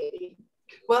bomb diggity.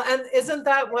 Well, and isn't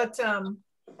that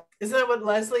what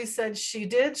Leslie said she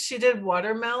did? She did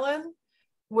watermelon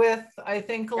with, I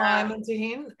think, lime and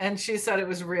tahini, and she said it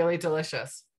was really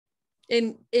delicious.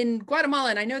 In Guatemala,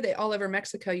 and I know that all over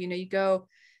Mexico, you go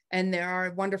and there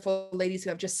are wonderful ladies who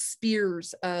have just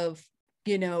spears of,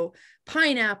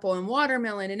 pineapple and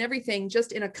watermelon and everything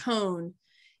just in a cone,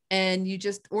 and you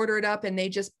just order it up and they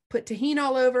just put tahini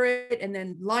all over it and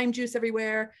then lime juice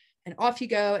everywhere. And off you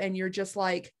go, and you're just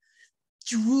like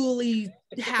drooly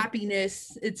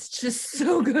happiness. It's just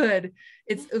so good.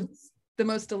 It's the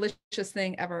most delicious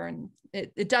thing ever. And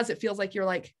it feels like you're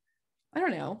like, I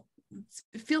don't know.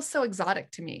 It feels so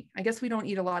exotic to me. I guess we don't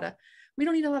eat a lot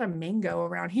of mango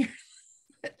around here.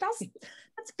 That's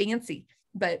fancy,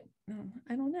 but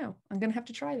I don't know. I'm going to have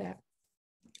to try that.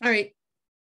 All right.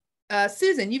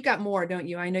 Susan, you've got more, don't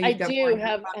you? I know you've got more. I do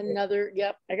have another.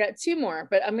 Yep, I got two more,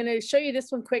 but I'm going to show you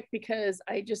this one quick because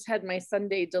I just had my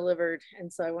sundae delivered,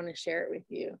 and so I want to share it with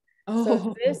you.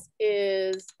 So this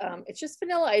is, it's just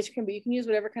vanilla ice cream, but you can use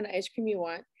whatever kind of ice cream you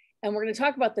want. And we're going to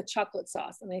talk about the chocolate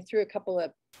sauce. And I threw a couple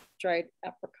of dried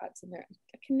apricots in there.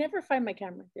 I can never find my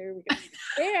camera. There we go.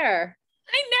 There.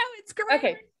 I know, it's great.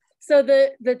 Okay, so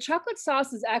the chocolate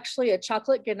sauce is actually a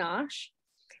chocolate ganache.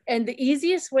 And the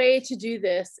easiest way to do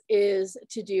this is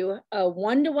to do a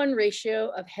 1-to-1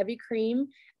 ratio of heavy cream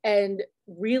and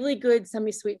really good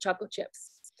semi-sweet chocolate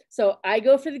chips. So I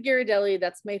go for the Ghirardelli.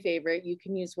 That's my favorite. You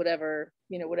can use whatever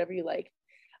you like.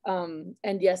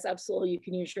 And yes, absolutely. You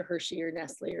can use your Hershey or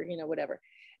Nestle or, whatever.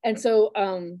 And so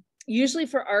usually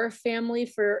for our family,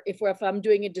 if I'm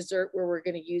doing a dessert where we're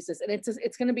going to use this, and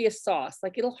it's going to be a sauce,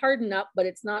 like it'll harden up, but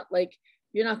it's not like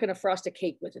You're not going to frost a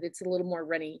cake with it. It's a little more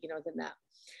runny, you know, than that.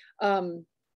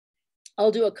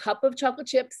 I'll do a cup of chocolate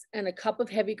chips and a cup of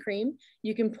heavy cream.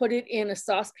 You can put it in a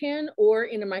saucepan or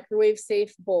in a microwave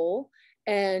safe bowl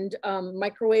and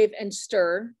microwave and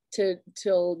stir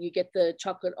till you get the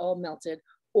chocolate all melted,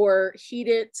 or heat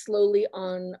it slowly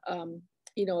on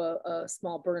you know, a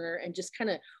small burner and just kind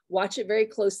of watch it very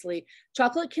closely.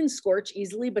 Chocolate can scorch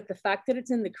easily, but the fact that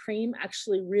it's in the cream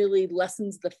actually really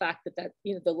lessens the fact that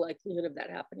you know, the likelihood of that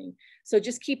happening. So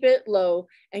just keep it low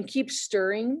and keep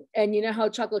stirring. And you know how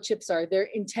chocolate chips are, they're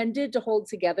intended to hold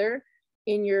together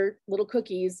in your little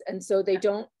cookies. And so they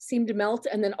don't seem to melt.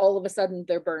 And then all of a sudden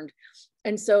they're burned.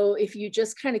 And so if you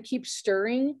just kind of keep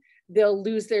stirring, they'll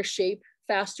lose their shape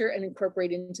faster and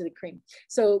incorporate into the cream.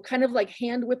 So kind of like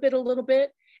hand whip it a little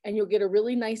bit and you'll get a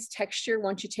really nice texture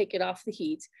once you take it off the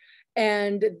heat.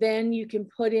 And then you can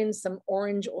put in some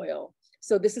orange oil.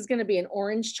 So this is going to be an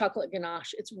orange chocolate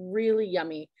ganache. It's really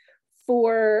yummy.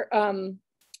 For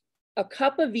a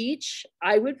cup of each,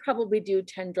 I would probably do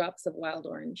 10 drops of wild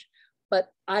orange, but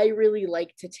I really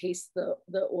like to taste the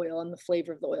oil and the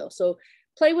flavor of the oil. So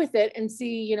play with it and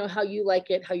see, you know, how you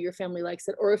like it, how your family likes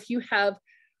it. Or if you have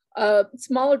a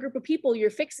smaller group of people you're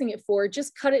fixing it for,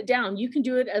 just cut it down. You can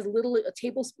do it as little, a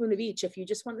tablespoon of each if you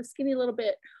just want a skinny little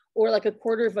bit, or like a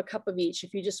quarter of a cup of each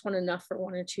if you just want enough for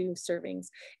 1 or 2 servings.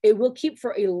 It will keep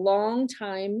for a long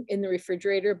time in the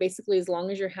refrigerator, basically as long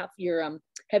as your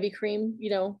heavy cream,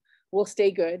 you know, will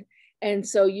stay good. And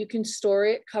so you can store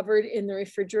it covered in the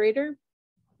refrigerator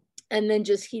and then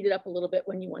just heat it up a little bit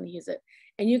when you want to use it.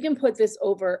 And you can put this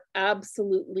over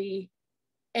absolutely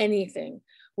anything.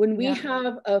 When we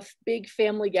have a big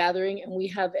family gathering and we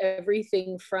have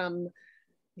everything from,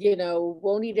 you know,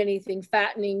 won't eat anything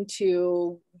fattening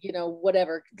to, you know,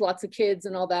 whatever, lots of kids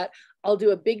and all that, I'll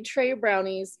do a big tray of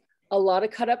brownies, a lot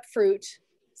of cut up fruit,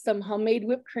 some homemade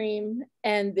whipped cream,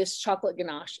 and this chocolate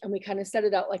ganache. And we kind of set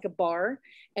it out like a bar,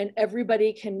 and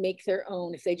everybody can make their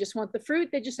own. If they just want the fruit,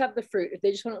 they just have the fruit. If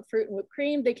they just want fruit and whipped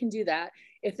cream, they can do that.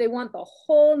 If they want the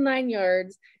whole 9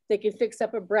 yards, they can fix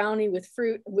up a brownie with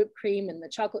fruit and whipped cream and the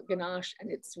chocolate ganache,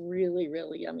 and it's really,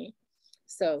 really yummy.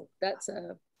 So that's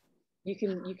you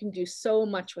can do so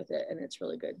much with it, and it's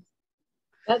really good.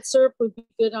 That syrup would be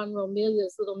good on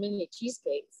Romelia's little mini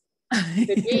cheesecakes.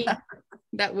 Yeah,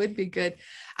 that would be good.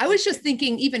 I was just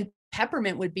thinking even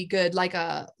peppermint would be good, like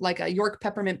a York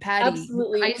peppermint patty.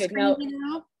 Absolutely. Ice cream, now, you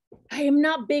know? I am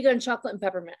not big on chocolate and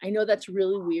peppermint. I know that's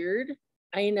really weird.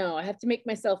 I know I have to make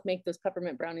myself make those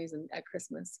peppermint brownies at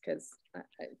Christmas because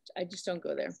I just don't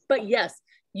go there. But yes,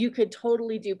 you could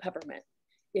totally do peppermint.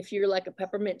 If you're like a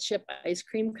peppermint chip ice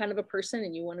cream kind of a person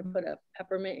and you want to put a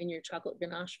peppermint in your chocolate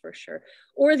ganache, for sure.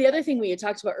 Or the other thing we had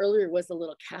talked about earlier was a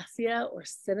little cassia or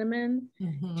cinnamon.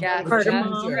 Yeah,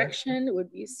 that direction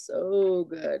would be so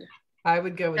good. I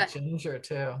would go with ginger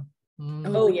too.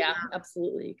 Oh yeah,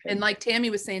 absolutely. And like Tammy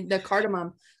was saying, the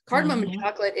cardamom and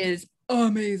chocolate is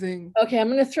amazing. Okay, I'm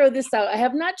going to throw this out. I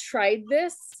have not tried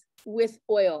this with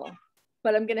oil,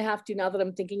 but I'm going to have to now that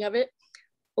I'm thinking of it.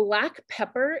 Black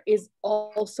pepper is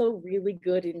also really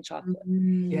good in chocolate.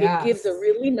 Yes. It gives a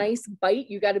really nice bite.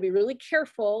 You got to be really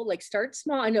careful. Like start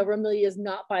small. I know Romelia is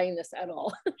not buying this at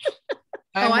all.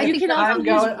 I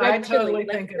totally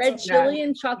think red chili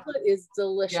and chocolate is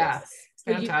delicious. Yes,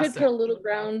 so you could put a little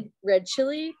ground red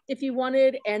chili if you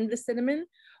wanted, and the cinnamon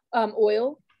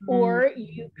oil. Or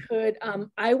you could,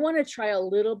 I want to try a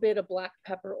little bit of black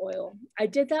pepper oil. I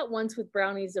did that once with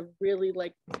brownies of really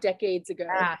like decades ago,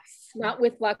 not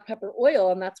with black pepper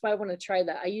oil. And that's why I want to try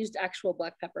that. I used actual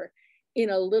black pepper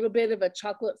in a little bit of a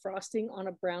chocolate frosting on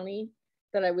a brownie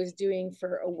that I was doing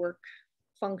for a work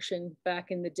function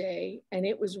back in the day. And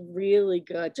it was really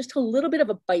good. Just a little bit of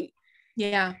a bite.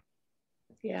 Yeah.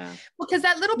 Yeah. Well, because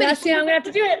that little bit. I'm going to have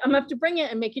to do it. I'm going to have to bring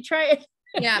it and make you try it.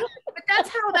 Yeah, but that's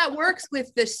how that works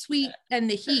with the sweet and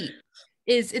the heat.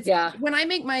 When I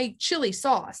make my chili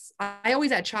sauce, I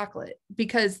always add chocolate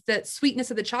because the sweetness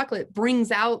of the chocolate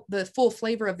brings out the full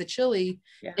flavor of the chili,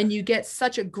 and you get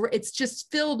such a great. It's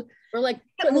just filled. Or like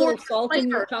put more salt in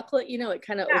your chocolate, you know, it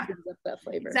kind of opens up that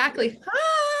flavor. Exactly.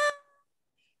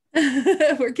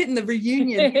 We're getting the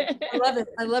reunion. I love it.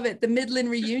 I love it. The Midland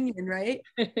reunion, right?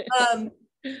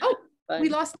 We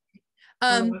lost.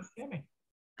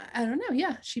 I don't know.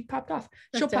 Yeah, she popped off.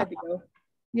 She'll pop off.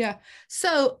 Yeah.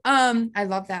 So I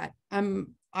love that.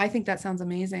 I think that sounds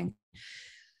amazing.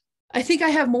 I think I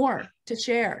have more to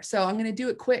share. So I'm going to do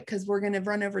it quick because we're going to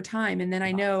run over time. And then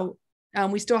I know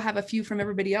we still have a few from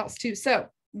everybody else too. So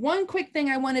one quick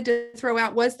thing I wanted to throw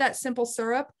out was that simple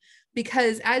syrup,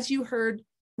 because as you heard,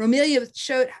 Romelia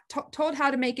told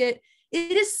how to make it.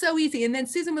 It is so easy. And then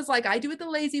Susan was like, I do it the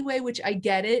lazy way, which I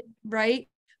get it, right?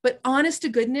 But honest to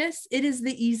goodness, it is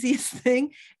the easiest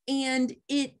thing. And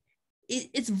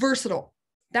it's versatile.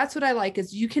 That's what I like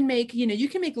is you can make, you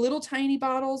can make little tiny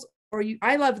bottles, or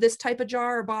I love this type of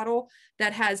jar or bottle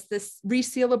that has this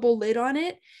resealable lid on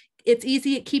it. It's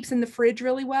easy. It keeps in the fridge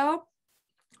really well.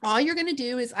 All you're going to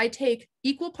do is I take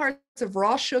equal parts of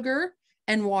raw sugar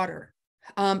and water.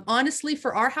 Honestly,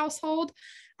 for our household,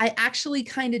 I actually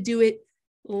kind of do it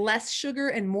less sugar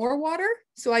and more water.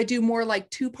 So I do more like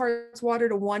 2 parts water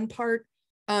to 1 part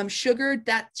sugar.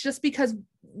 That's just because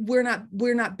we're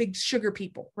not big sugar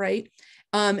people, right?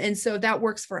 And so that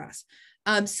works for us.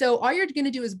 So all you're going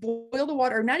to do is boil the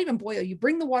water, or not even boil. You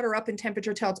bring the water up in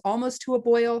temperature till it's almost to a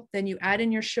boil. Then you add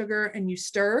in your sugar and you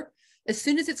stir. As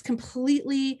soon as it's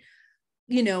completely,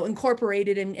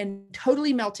 incorporated and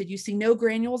totally melted, you see no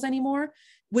granules anymore,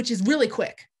 which is really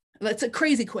quick. That's a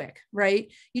crazy quick,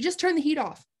 right? You just turn the heat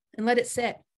off and let it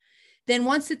sit. Then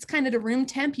once it's kind of to room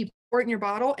temp, you pour it in your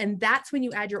bottle, and that's when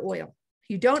you add your oil.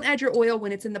 You don't add your oil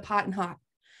when it's in the pot and hot.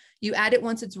 You add it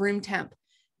once it's room temp.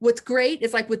 What's great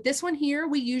is like with this one here,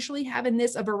 we usually have in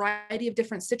this a variety of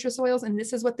different citrus oils, and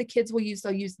this is what the kids will use.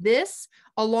 They'll use this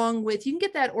along with, you can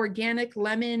get that organic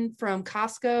lemon from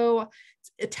Costco.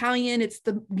 It's Italian. It's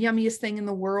the yummiest thing in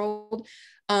the world.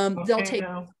 They'll take,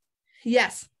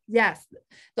 yes.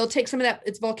 They'll take some of that.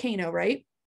 It's volcano, right?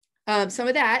 Some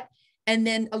of that, and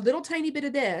then a little tiny bit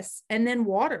of this, and then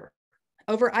water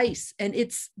over ice. And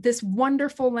it's this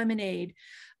wonderful lemonade.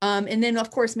 And then of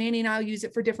course, Manny and I'll use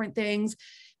it for different things,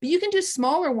 but you can do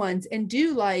smaller ones and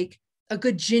do like a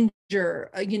good ginger,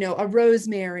 a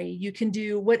rosemary. You can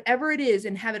do whatever it is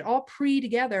and have it all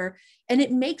together. And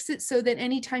it makes it so that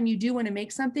anytime you do want to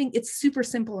make something, it's super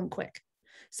simple and quick.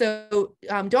 So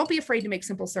don't be afraid to make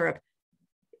simple syrup.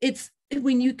 It's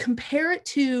when you compare it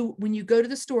to when you go to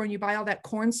the store and you buy all that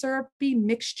corn syrupy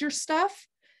mixture stuff,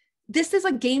 this is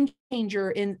a game changer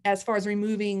in as far as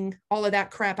removing all of that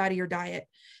crap out of your diet.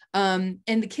 And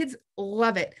the kids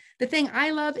love it. The thing I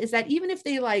love is that even if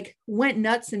they like went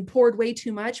nuts and poured way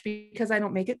too much, because I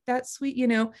don't make it that sweet,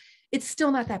 it's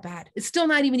still not that bad. It's still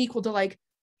not even equal to like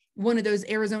one of those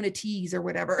Arizona teas or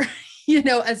whatever,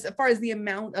 as far as the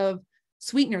amount of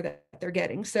sweetener that they're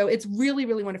getting. So it's really,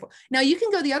 really wonderful. Now you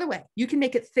can go the other way. You can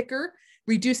make it thicker,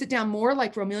 reduce it down more,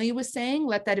 like Romelia was saying,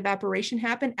 let that evaporation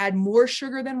happen, add more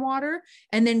sugar than water,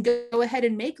 and then go ahead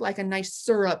and make like a nice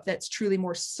syrup that's truly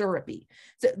more syrupy.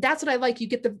 So that's what I like. You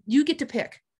get to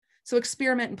pick. So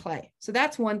experiment and play. So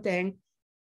that's one thing.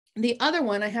 The other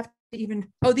one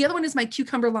the other one is my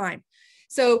cucumber lime.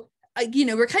 So,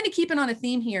 we're kind of keeping on a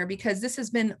theme here because this has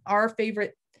been our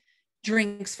favorite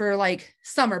drinks for like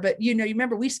summer, but you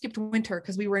remember we skipped winter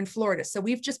because we were in Florida. So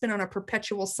we've just been on a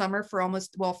perpetual summer for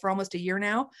almost a year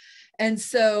now. And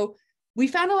so we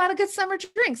found a lot of good summer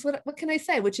drinks. What can I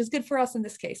say? Which is good for us in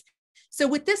this case. So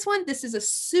with this one, this is a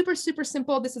super, super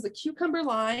simple. This is a cucumber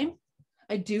lime.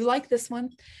 I do like this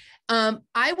one.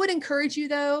 I would encourage you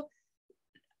though,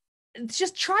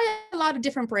 just try a lot of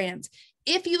different brands.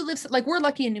 If you live, like we're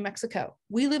lucky in New Mexico,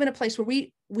 we live in a place where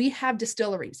we have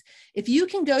distilleries. If you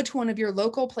can go to one of your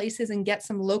local places and get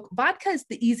some local vodka, is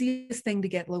the easiest thing to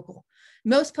get local.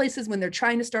 Most places when they're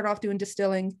trying to start off doing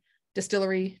distilling,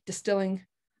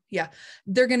 yeah,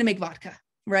 they're going to make vodka,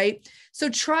 right? So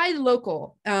try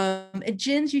local.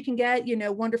 Gins you can get,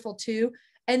 wonderful too.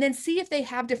 And then see if they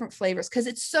have different flavors, because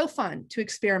it's so fun to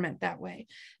experiment that way.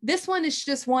 This one is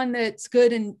just one that's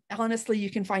good. And honestly, you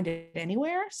can find it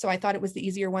anywhere. So I thought it was the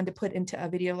easier one to put into a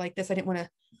video like this. I didn't want to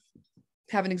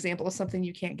have an example of something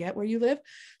you can't get where you live.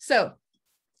 So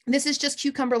this is just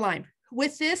cucumber lime.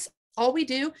 With this, all we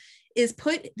do is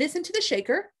put this into the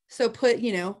shaker. So put,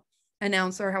 an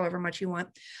ounce or however much you want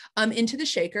into the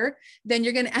shaker. Then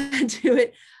you're going to add to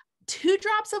it 2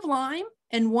 drops of lime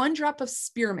and 1 drop of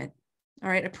spearmint. All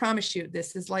right, I promise you,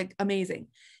 this is like amazing.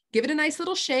 Give it a nice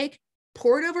little shake,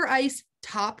 pour it over ice,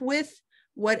 top with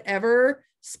whatever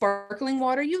sparkling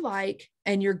water you like,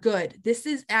 and you're good. This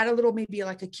is add a little, maybe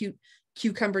like a cute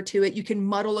cucumber to it. You can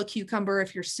muddle a cucumber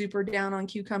if you're super down on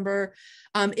cucumber.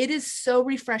 It is so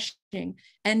refreshing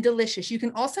and delicious. You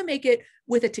can also make it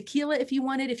with a tequila if you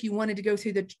wanted to go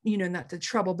through the, not the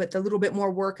trouble, but the little bit more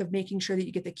work of making sure that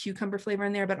you get the cucumber flavor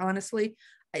in there. But honestly,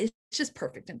 it's just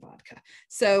perfect in vodka.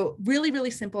 So really,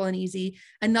 really simple and easy.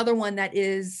 Another one that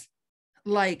is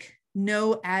like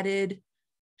no added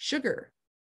sugar.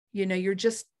 You're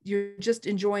just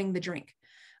enjoying the drink.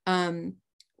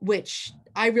 Which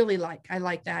I really like. I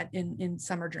like that in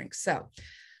summer drinks. So,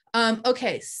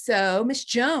 okay. So Miss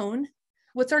Joan,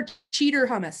 what's our cheater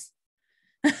hummus?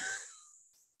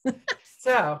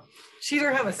 So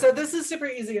cheater hummus. So this is super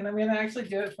easy, and I'm going to actually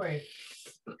do it for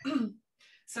you.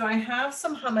 So I have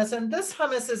some hummus, and this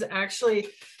hummus is actually,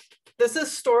 this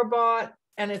is store-bought,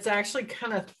 and it's actually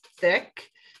kind of thick.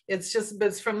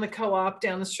 It's from the co-op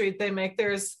down the street. They make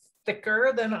theirs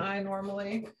thicker than I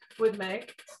normally would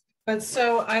make. But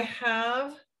so I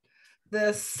have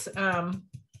this off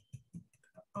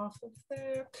of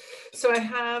there. So I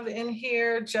have in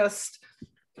here just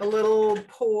a little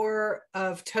pour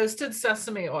of toasted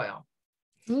sesame oil,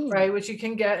 right? Which you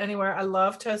can get anywhere. I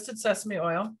love toasted sesame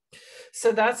oil.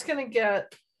 So that's going to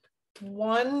get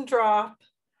 1 drop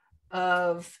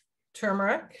of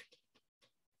turmeric.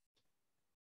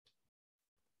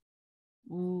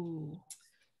 Ooh.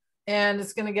 And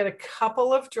it's going to get a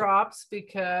couple of drops,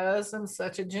 because I'm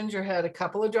such a gingerhead, a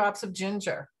couple of drops of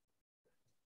ginger.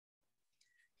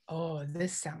 Oh,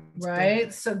 this sounds right.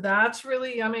 good. So that's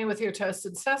really yummy with your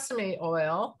toasted sesame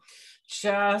oil.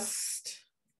 Just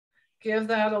give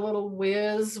that a little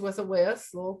whiz with a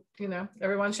whisk. Little, you know,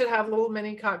 everyone should have little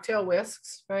mini cocktail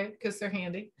whisks, right? Because they're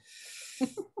handy.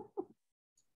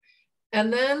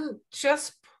 And then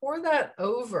just pour that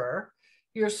over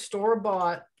your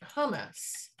store-bought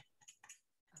hummus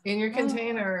in your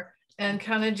container, and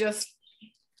kind of just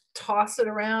toss it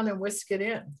around and whisk it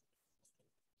in.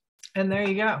 And there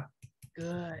you go.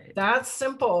 Good. That's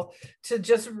simple to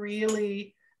just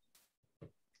really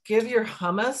give your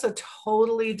hummus a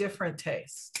totally different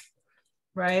taste,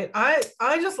 right? I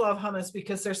just love hummus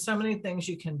because there's so many things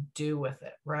you can do with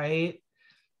it, right?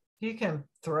 You can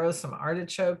throw some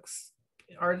artichoke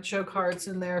hearts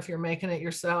in there if you're making it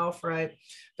yourself, right?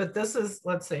 But this is,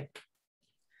 let's see.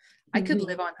 I could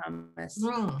live on hummus.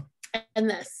 And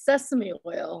that sesame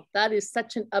oil, that is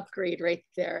such an upgrade right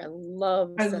there. I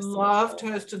love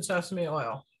toasted sesame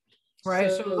oil, right?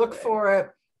 So look for it.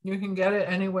 You can get it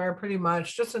anywhere pretty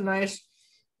much. Just a nice,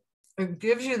 it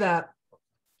gives you that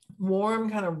warm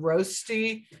kind of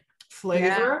roasty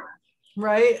flavor,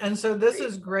 right? And so this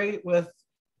is great with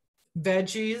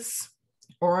veggies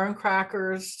or on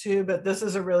crackers too, but this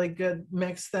is a really good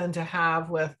mix then to have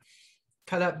with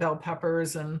cut up bell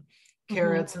peppers and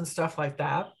carrots and stuff like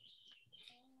that.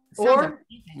 Or,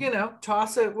 you know,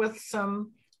 toss it with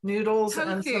some noodles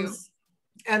tofu.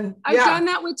 and I've done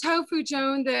that with tofu,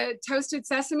 Joan, the toasted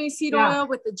sesame seed oil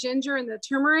with the ginger and the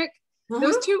turmeric.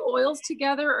 Those two oils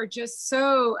together are just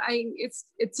so,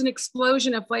 it's an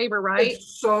explosion of flavor, right?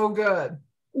 It's so good.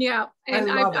 Yeah. And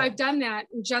I've done that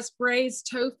and just braised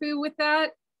tofu with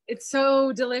that. It's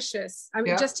so delicious. I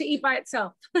mean, just to eat by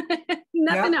itself,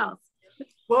 nothing else.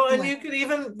 Well, and you could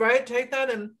even, right, take that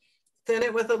and thin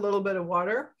it with a little bit of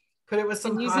water, put it with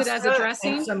some and use pasta it as a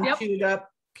dressing. And some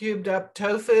cubed up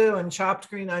tofu and chopped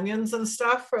green onions and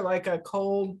stuff for like a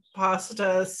cold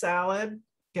pasta salad.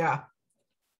 Yeah.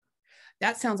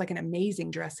 That sounds like an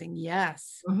amazing dressing.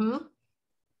 Yes. Oh,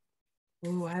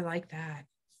 I like that.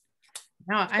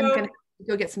 Now I'm going to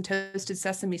go get some toasted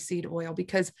sesame seed oil,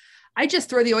 because I just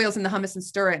throw the oils in the hummus and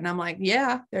stir it. And I'm like,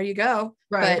 yeah, there you go.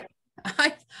 Right. But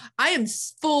I am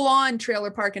full on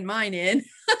trailer parking mine in.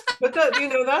 But you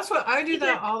know, that's what I do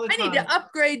that all the time. I need to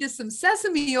upgrade to some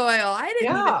sesame oil. I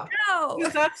didn't even know.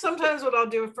 Because that's sometimes what I'll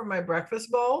do for my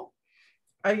breakfast bowl.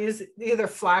 I use either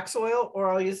flax oil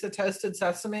or I'll use the toasted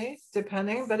sesame,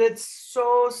 depending, but it's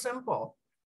so simple.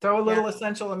 Throw a little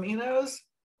essential aminos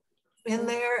in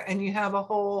there and you have a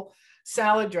whole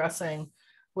salad dressing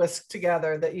whisked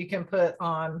together that you can put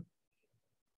on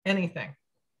anything.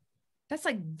 That's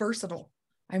like versatile.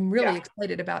 I'm really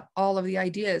excited about all of the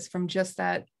ideas from just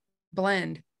that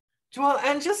blend. Well,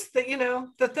 and just the, you know,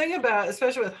 the thing about,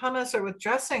 especially with hummus or with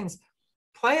dressings,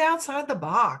 play outside the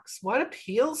box. What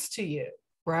appeals to you,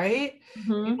 right?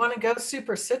 You want to go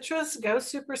super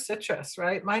citrus,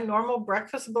 right? My normal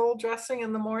breakfast bowl dressing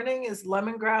in the morning is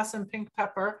lemongrass and pink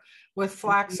pepper with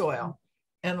flax oil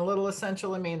and a little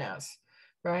essential aminos,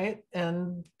 right?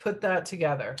 And put that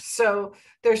together. So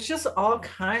there's just all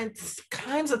kinds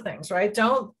of things, right?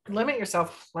 Don't limit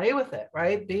yourself, play with it,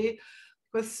 right? Be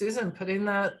with Susan, putting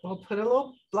that, we'll put a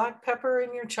little black pepper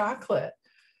in your chocolate.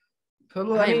 I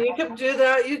mean, you could do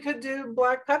that. You could do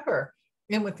black pepper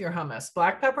in with your hummus,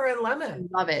 black pepper and lemon.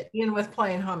 Love it. In with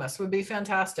plain hummus would be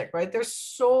fantastic, right? There's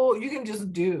so, you can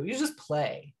just do, you just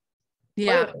play.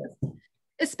 Yeah.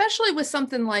 Especially with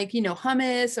something like, you know,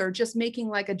 hummus or just making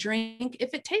like a drink.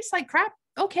 If it tastes like crap,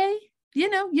 okay. You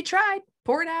know, you tried,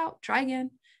 pour it out, try again.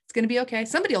 It's going to be okay.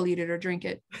 Somebody will eat it or drink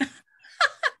it.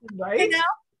 Right. You know,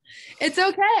 it's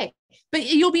okay. But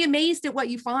you'll be amazed at what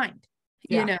you find,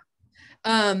 you know.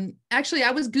 Actually,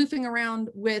 I was goofing around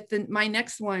with my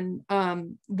next one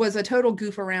was a total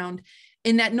goof around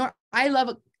in that I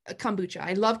love kombucha.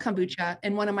 I love kombucha.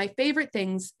 And one of my favorite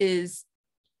things is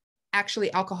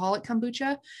actually alcoholic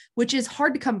kombucha, which is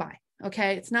hard to come by.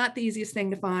 Okay. It's not the easiest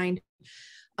thing to find.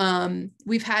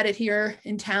 We've had it here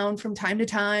in town from time to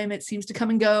time. It seems to come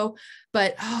and go,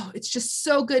 but oh, it's just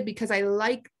so good because I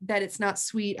like that it's not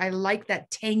sweet. I like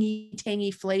that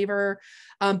tangy flavor.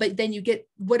 But then you get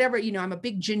whatever, you know, I'm a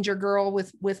big ginger girl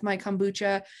with my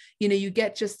kombucha, you know, you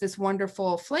get just this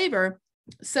wonderful flavor.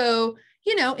 So,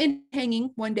 you know, in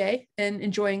hanging one day and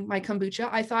enjoying my kombucha,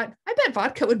 I thought, I bet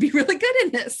vodka would be really good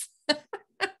in this.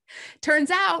 Turns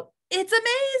out it's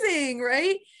amazing,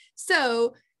 right?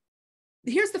 So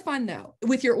here's the fun though,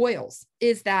 with your oils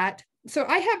is that, so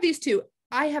I have these two.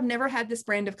 I have never had this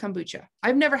brand of kombucha.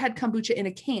 I've never had kombucha in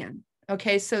a can.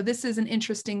 Okay. So this is an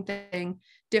interesting thing,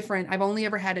 different. I've only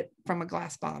ever had it from a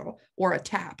glass bottle or a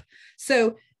tap.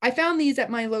 So I found these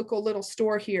at my local little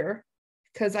store here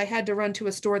because I had to run to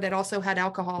a store that also had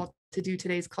alcohol to do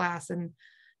today's class. And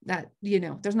that, you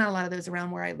know, there's not a lot of those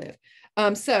around where I live.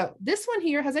 So this one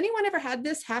here, has anyone ever had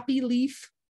this Happy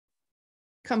Leaf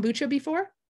kombucha before?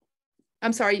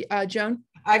 I'm sorry, Joan.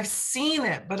 I've seen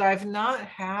it, but I've not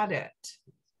had it.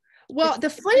 Well, the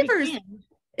flavors,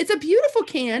 it's a beautiful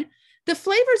can. The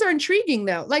flavors are intriguing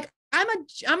though. Like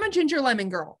I'm a ginger lemon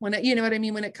girl when it, you know what I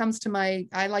mean? When it comes to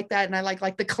I like that. And I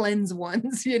like the cleanse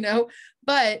ones, you know,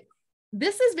 but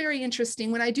this is very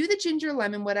interesting. When I do the ginger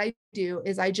lemon, what I do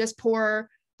is I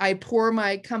pour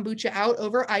my kombucha out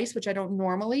over ice, which I don't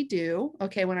normally do.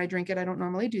 Okay. When I drink it, I don't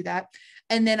normally do that.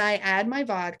 And then I add my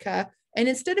vodka. And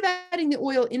instead of adding the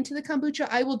oil into the kombucha,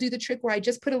 I will do the trick where I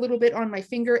just put a little bit on my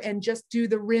finger and just do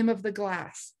the rim of the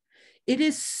glass. It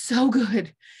is so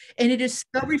good. And it is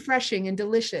so refreshing and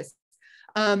delicious.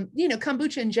 You know,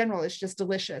 kombucha in general is just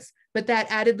delicious, but that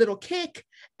added little kick,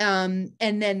 and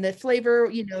then the flavor,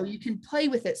 you know, you can play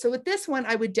with it. So with this one,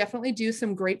 I would definitely do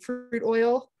some grapefruit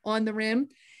oil on the rim.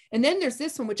 And then there's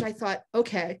this one, which I thought,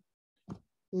 okay,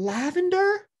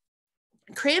 lavender,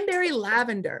 cranberry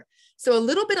lavender. So a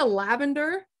little bit of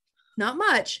lavender, not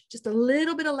much, just a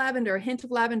little bit of lavender, a hint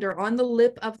of lavender on the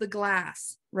lip of the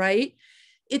glass, right?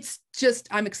 It's just,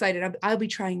 I'm excited. I'll be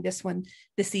trying this one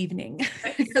this evening.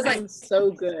 Because I'm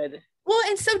so good. Well,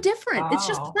 and so different. It's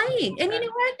just Wow. plain. And you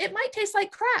know what? It might taste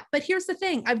like crap, but here's the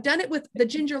thing. I've done it with the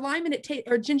ginger lime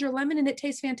and ginger lemon and it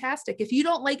tastes fantastic. If you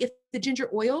don't like, if the ginger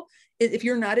oil, if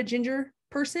you're not a ginger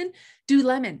person, do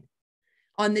lemon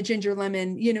on the ginger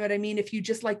lemon. You know what I mean? If you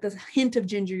just like the hint of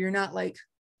ginger, you're not like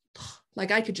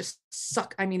I could just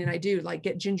suck. I mean, and I do like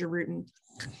get ginger root and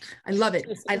I love it.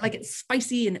 I like it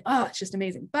spicy and it's just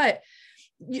amazing. But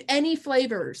any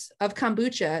flavors of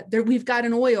kombucha there, we've got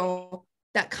an oil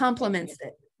that complements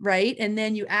it. Right. And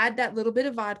then you add that little bit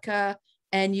of vodka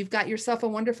and you've got yourself a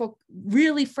wonderful,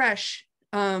 really fresh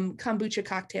kombucha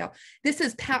cocktail. This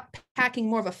is packing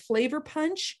more of a flavor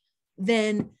punch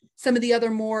than some of the other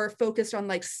more focused on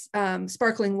like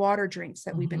sparkling water drinks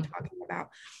that we've been talking about.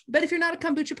 But if you're not a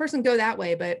kombucha person, go that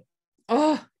way. But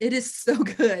oh, it is so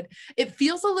good. It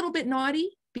feels a little bit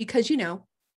naughty because, you know,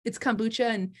 it's kombucha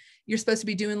and you're supposed to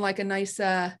be doing like a nice,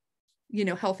 you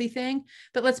know, healthy thing.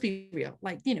 But let's be real.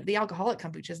 Like, you know, the alcoholic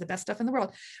kombucha is the best stuff in the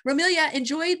world. Romelia,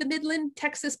 enjoy the Midland,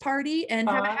 Texas party and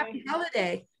have a happy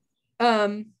holiday.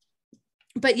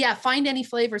 But yeah, find any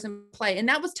flavors and play. And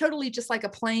that was totally just like a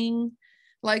playing,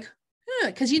 like,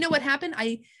 because you know what happened?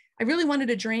 I really wanted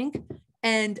a drink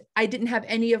and I didn't have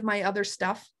any of my other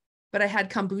stuff, but I had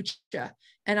kombucha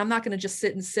and I'm not going to just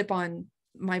sit and sip on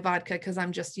my vodka because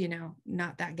I'm just, you know,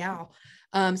 not that gal.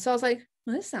 So I was like,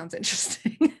 well, this sounds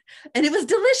interesting. And it was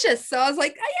delicious. So I was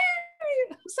like, oh,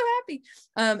 yay, I'm so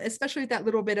happy. Especially with that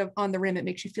little bit of on the rim, it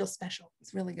makes you feel special.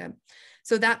 It's really good.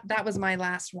 So that was my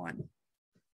last one.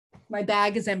 My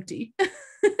bag is empty.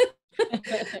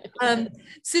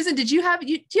 Susan, do you have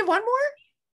one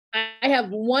more? I have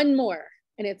one more,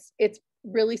 and it's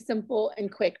really simple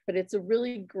and quick, but it's a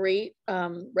really great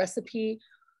recipe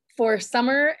for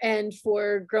summer and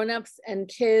for grown-ups and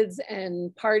kids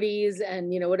and parties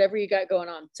and, you know, whatever you got going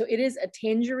on. So it is a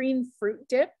tangerine fruit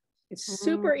dip. It's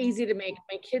super easy to make.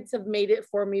 My kids have made it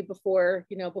for me before,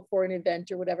 you know, before an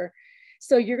event or whatever.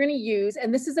 So you're going to use,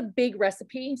 and this is a big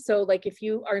recipe. So like if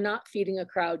you are not feeding a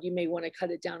crowd, you may want to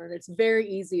cut it down, and it's very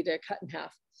easy to cut in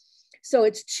half. So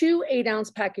it's 2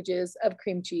 8-ounce packages of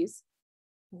cream cheese,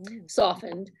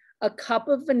 softened, a cup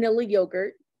of vanilla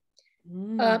yogurt,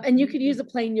 and you could use a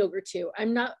plain yogurt too.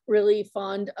 I'm not really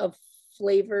fond of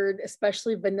flavored,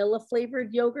 especially vanilla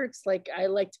flavored yogurts. Like I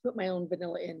like to put my own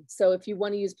vanilla in. So if you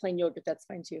want to use plain yogurt, that's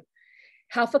fine too.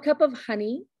 Half a cup of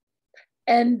honey,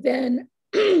 and then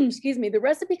excuse me, the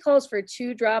recipe calls for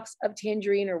 2 drops of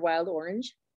tangerine or wild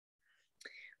orange,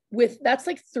 that's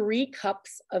like 3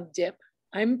 cups of dip.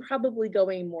 I'm probably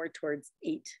going more towards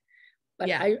 8, but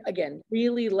Yeah. I, again,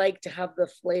 really like to have the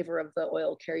flavor of the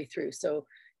oil carry through. So,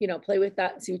 you know, play with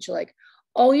that and see what you like.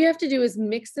 All you have to do is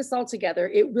mix this all together.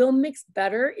 It will mix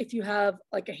better if you have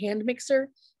like a hand mixer,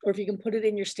 or if you can put it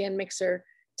in your stand mixer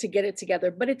to get it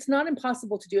together, but it's not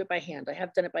impossible to do it by hand. I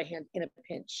have done it by hand in a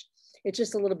pinch. It's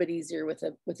just a little bit easier with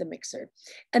a mixer.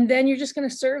 And then you're just going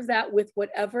to serve that with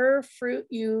whatever fruit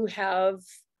you have,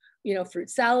 you know, fruit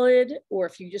salad, or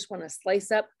if you just want to slice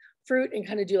up fruit and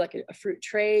kind of do like a fruit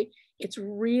tray. It's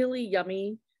really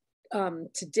yummy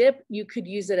to dip. You could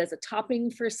use it as a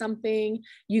topping for something.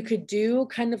 You could do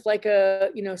kind of like a,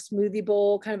 you know, smoothie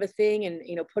bowl kind of a thing, and,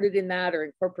 you know, put it in that or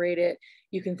incorporate it.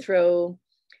 You can throw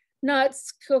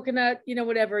nuts, coconut, you know,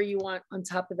 whatever you want on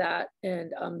top of that.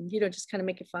 And, you know, just kind of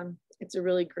make it fun. It's a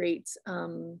really great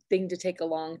thing to take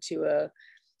along to a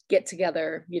get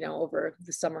together, you know, over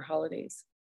the summer holidays.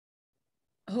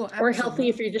 Oh, or healthy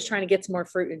if you're just trying to get some more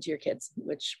fruit into your kids,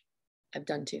 which I've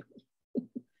done too.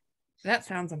 That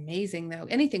sounds amazing though.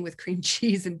 Anything with cream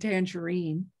cheese and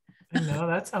tangerine. I know,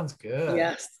 that sounds good.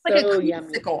 Yes. Like so a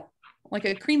creamsicle. Like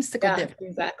a creamsicle dip.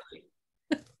 Exactly.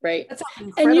 Right. That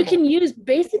sounds and you incredible. can use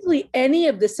basically any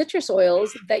of the citrus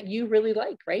oils that you really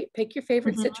like, right? Pick your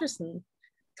favorite citrus and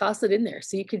toss it in there.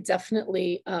 So you could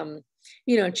definitely,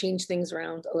 you know, change things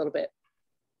around a little bit.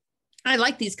 I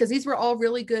like these because these were all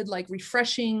really good, like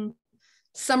refreshing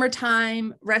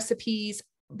summertime recipes.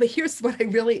 But here's what I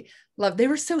really love. They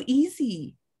were so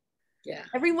easy. Yeah.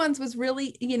 Everyone's was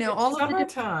really, you know, It's all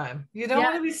summertime. You don't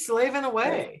want to be slaving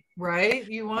away, right?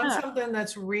 You want something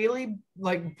that's really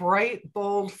like bright,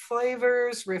 bold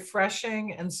flavors,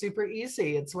 refreshing, and super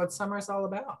easy. It's what summer's all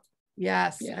about.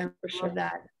 Yes, Yeah, I love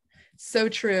that. So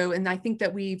true. And I think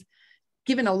that we've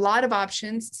given a lot of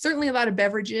options, certainly a lot of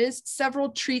beverages,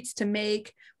 several treats to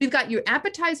make. We've got your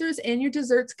appetizers and your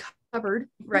desserts covered,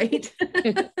 right?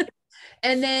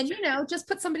 And then, you know, just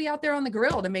put somebody out there on the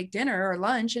grill to make dinner or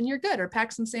lunch and you're good, or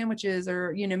pack some sandwiches,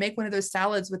 or, you know, make one of those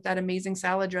salads with that amazing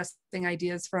salad dressing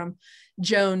ideas from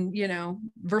Joan, you know,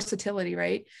 versatility,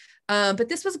 right? But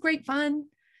this was great fun.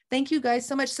 Thank you guys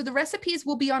so much. So the recipes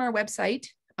will be on our website.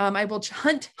 I will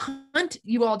hunt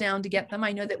you all down to get them.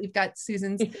 I know that we've got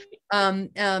Susan's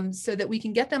so that we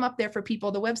can get them up there for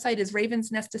people. The website is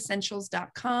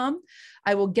RavensNestEssentials.com.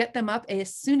 I will get them up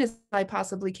as soon as I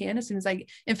possibly can.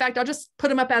 In fact, I'll just put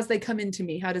them up as they come into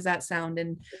me. How does that sound?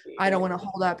 And I don't want to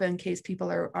hold up in case people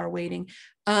are waiting.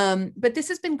 But this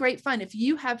has been great fun. If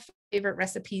you have favorite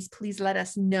recipes, please let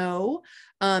us know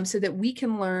so that we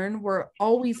can learn. We're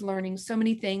always learning so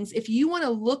many things. If you want to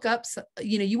look up,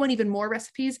 you know, you want even more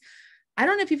recipes. I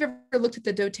don't know if you've ever looked at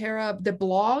the doTERRA, the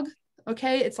blog.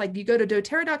 Okay. It's like you go to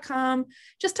doTERRA.com,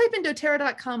 just type in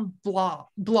doTERRA.com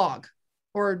blog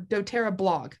or doTERRA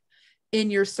blog in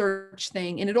your search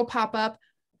thing, and it'll pop up.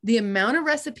 The amount of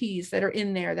recipes that are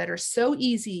in there that are so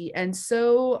easy and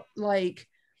so like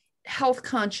health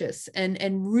conscious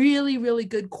and really, really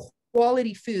good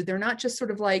quality food. They're not just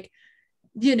sort of like,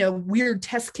 you know, weird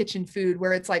test kitchen food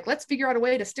where it's like, let's figure out a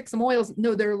way to stick some oils.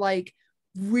 No, they're like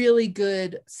really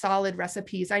good, solid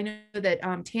recipes. I know that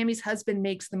Tammy's husband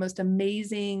makes the most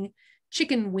amazing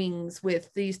chicken wings with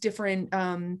these different,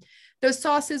 those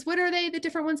sauces. What are they? The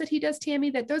different ones that he does,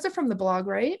 Tammy, those are from the blog,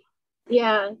 right?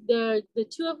 Yeah, the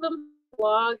two of them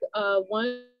blog,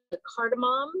 one the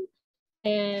cardamom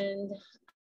and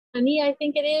honey, I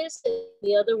think it is.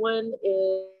 The other one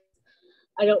is,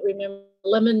 I don't remember,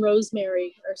 lemon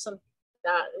rosemary or something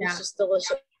like that. It's just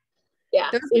delicious. Yeah,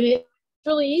 and it's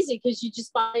really easy because you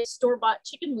just buy store-bought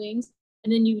chicken wings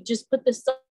and then you just put the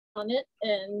sauce on it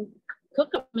and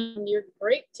cook them and you're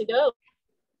great to go.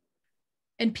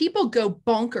 And people go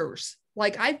bonkers.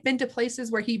 Like I've been to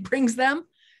places where he brings them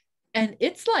and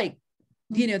it's like,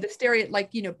 you know, the stereo, like,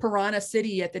 you know, Piranha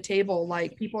City at the table,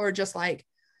 like people are just like,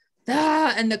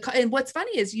 and what's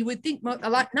funny is you would think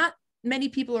not many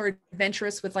people are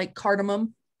adventurous with like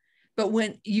cardamom, but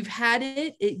when you've had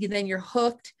it, then you're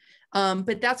hooked.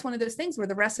 But that's one of those things where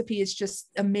the recipe is just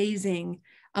amazing,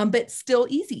 but still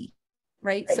easy,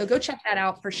 right? So go check that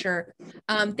out for sure.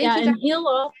 Thank you. And he'll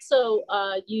also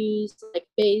use like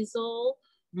basil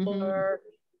or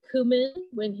cumin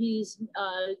when he's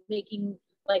making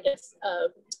like a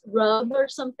rub or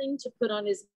something to put on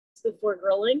his before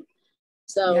grilling.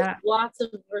 So lots of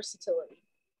versatility.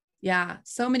 Yeah,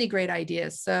 so many great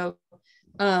ideas. So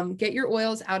get your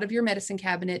oils out of your medicine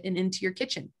cabinet and into your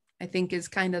kitchen, I think is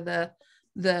kind of the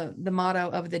motto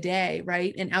of the day,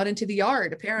 right? And out into the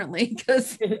yard, apparently,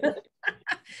 because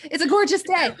It's a gorgeous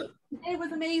day. It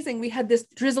was amazing. We had this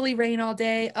drizzly rain all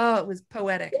day. Oh, it was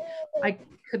poetic. I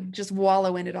could just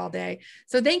wallow in it all day.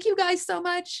 So thank you guys so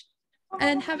much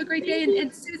and have a great day.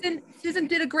 And Susan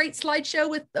did a great slideshow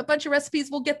with a bunch of recipes.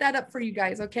 We'll get that up for you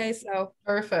guys. Okay. So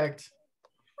Perfect.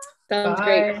 Sounds Bye.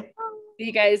 great. See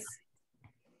you guys.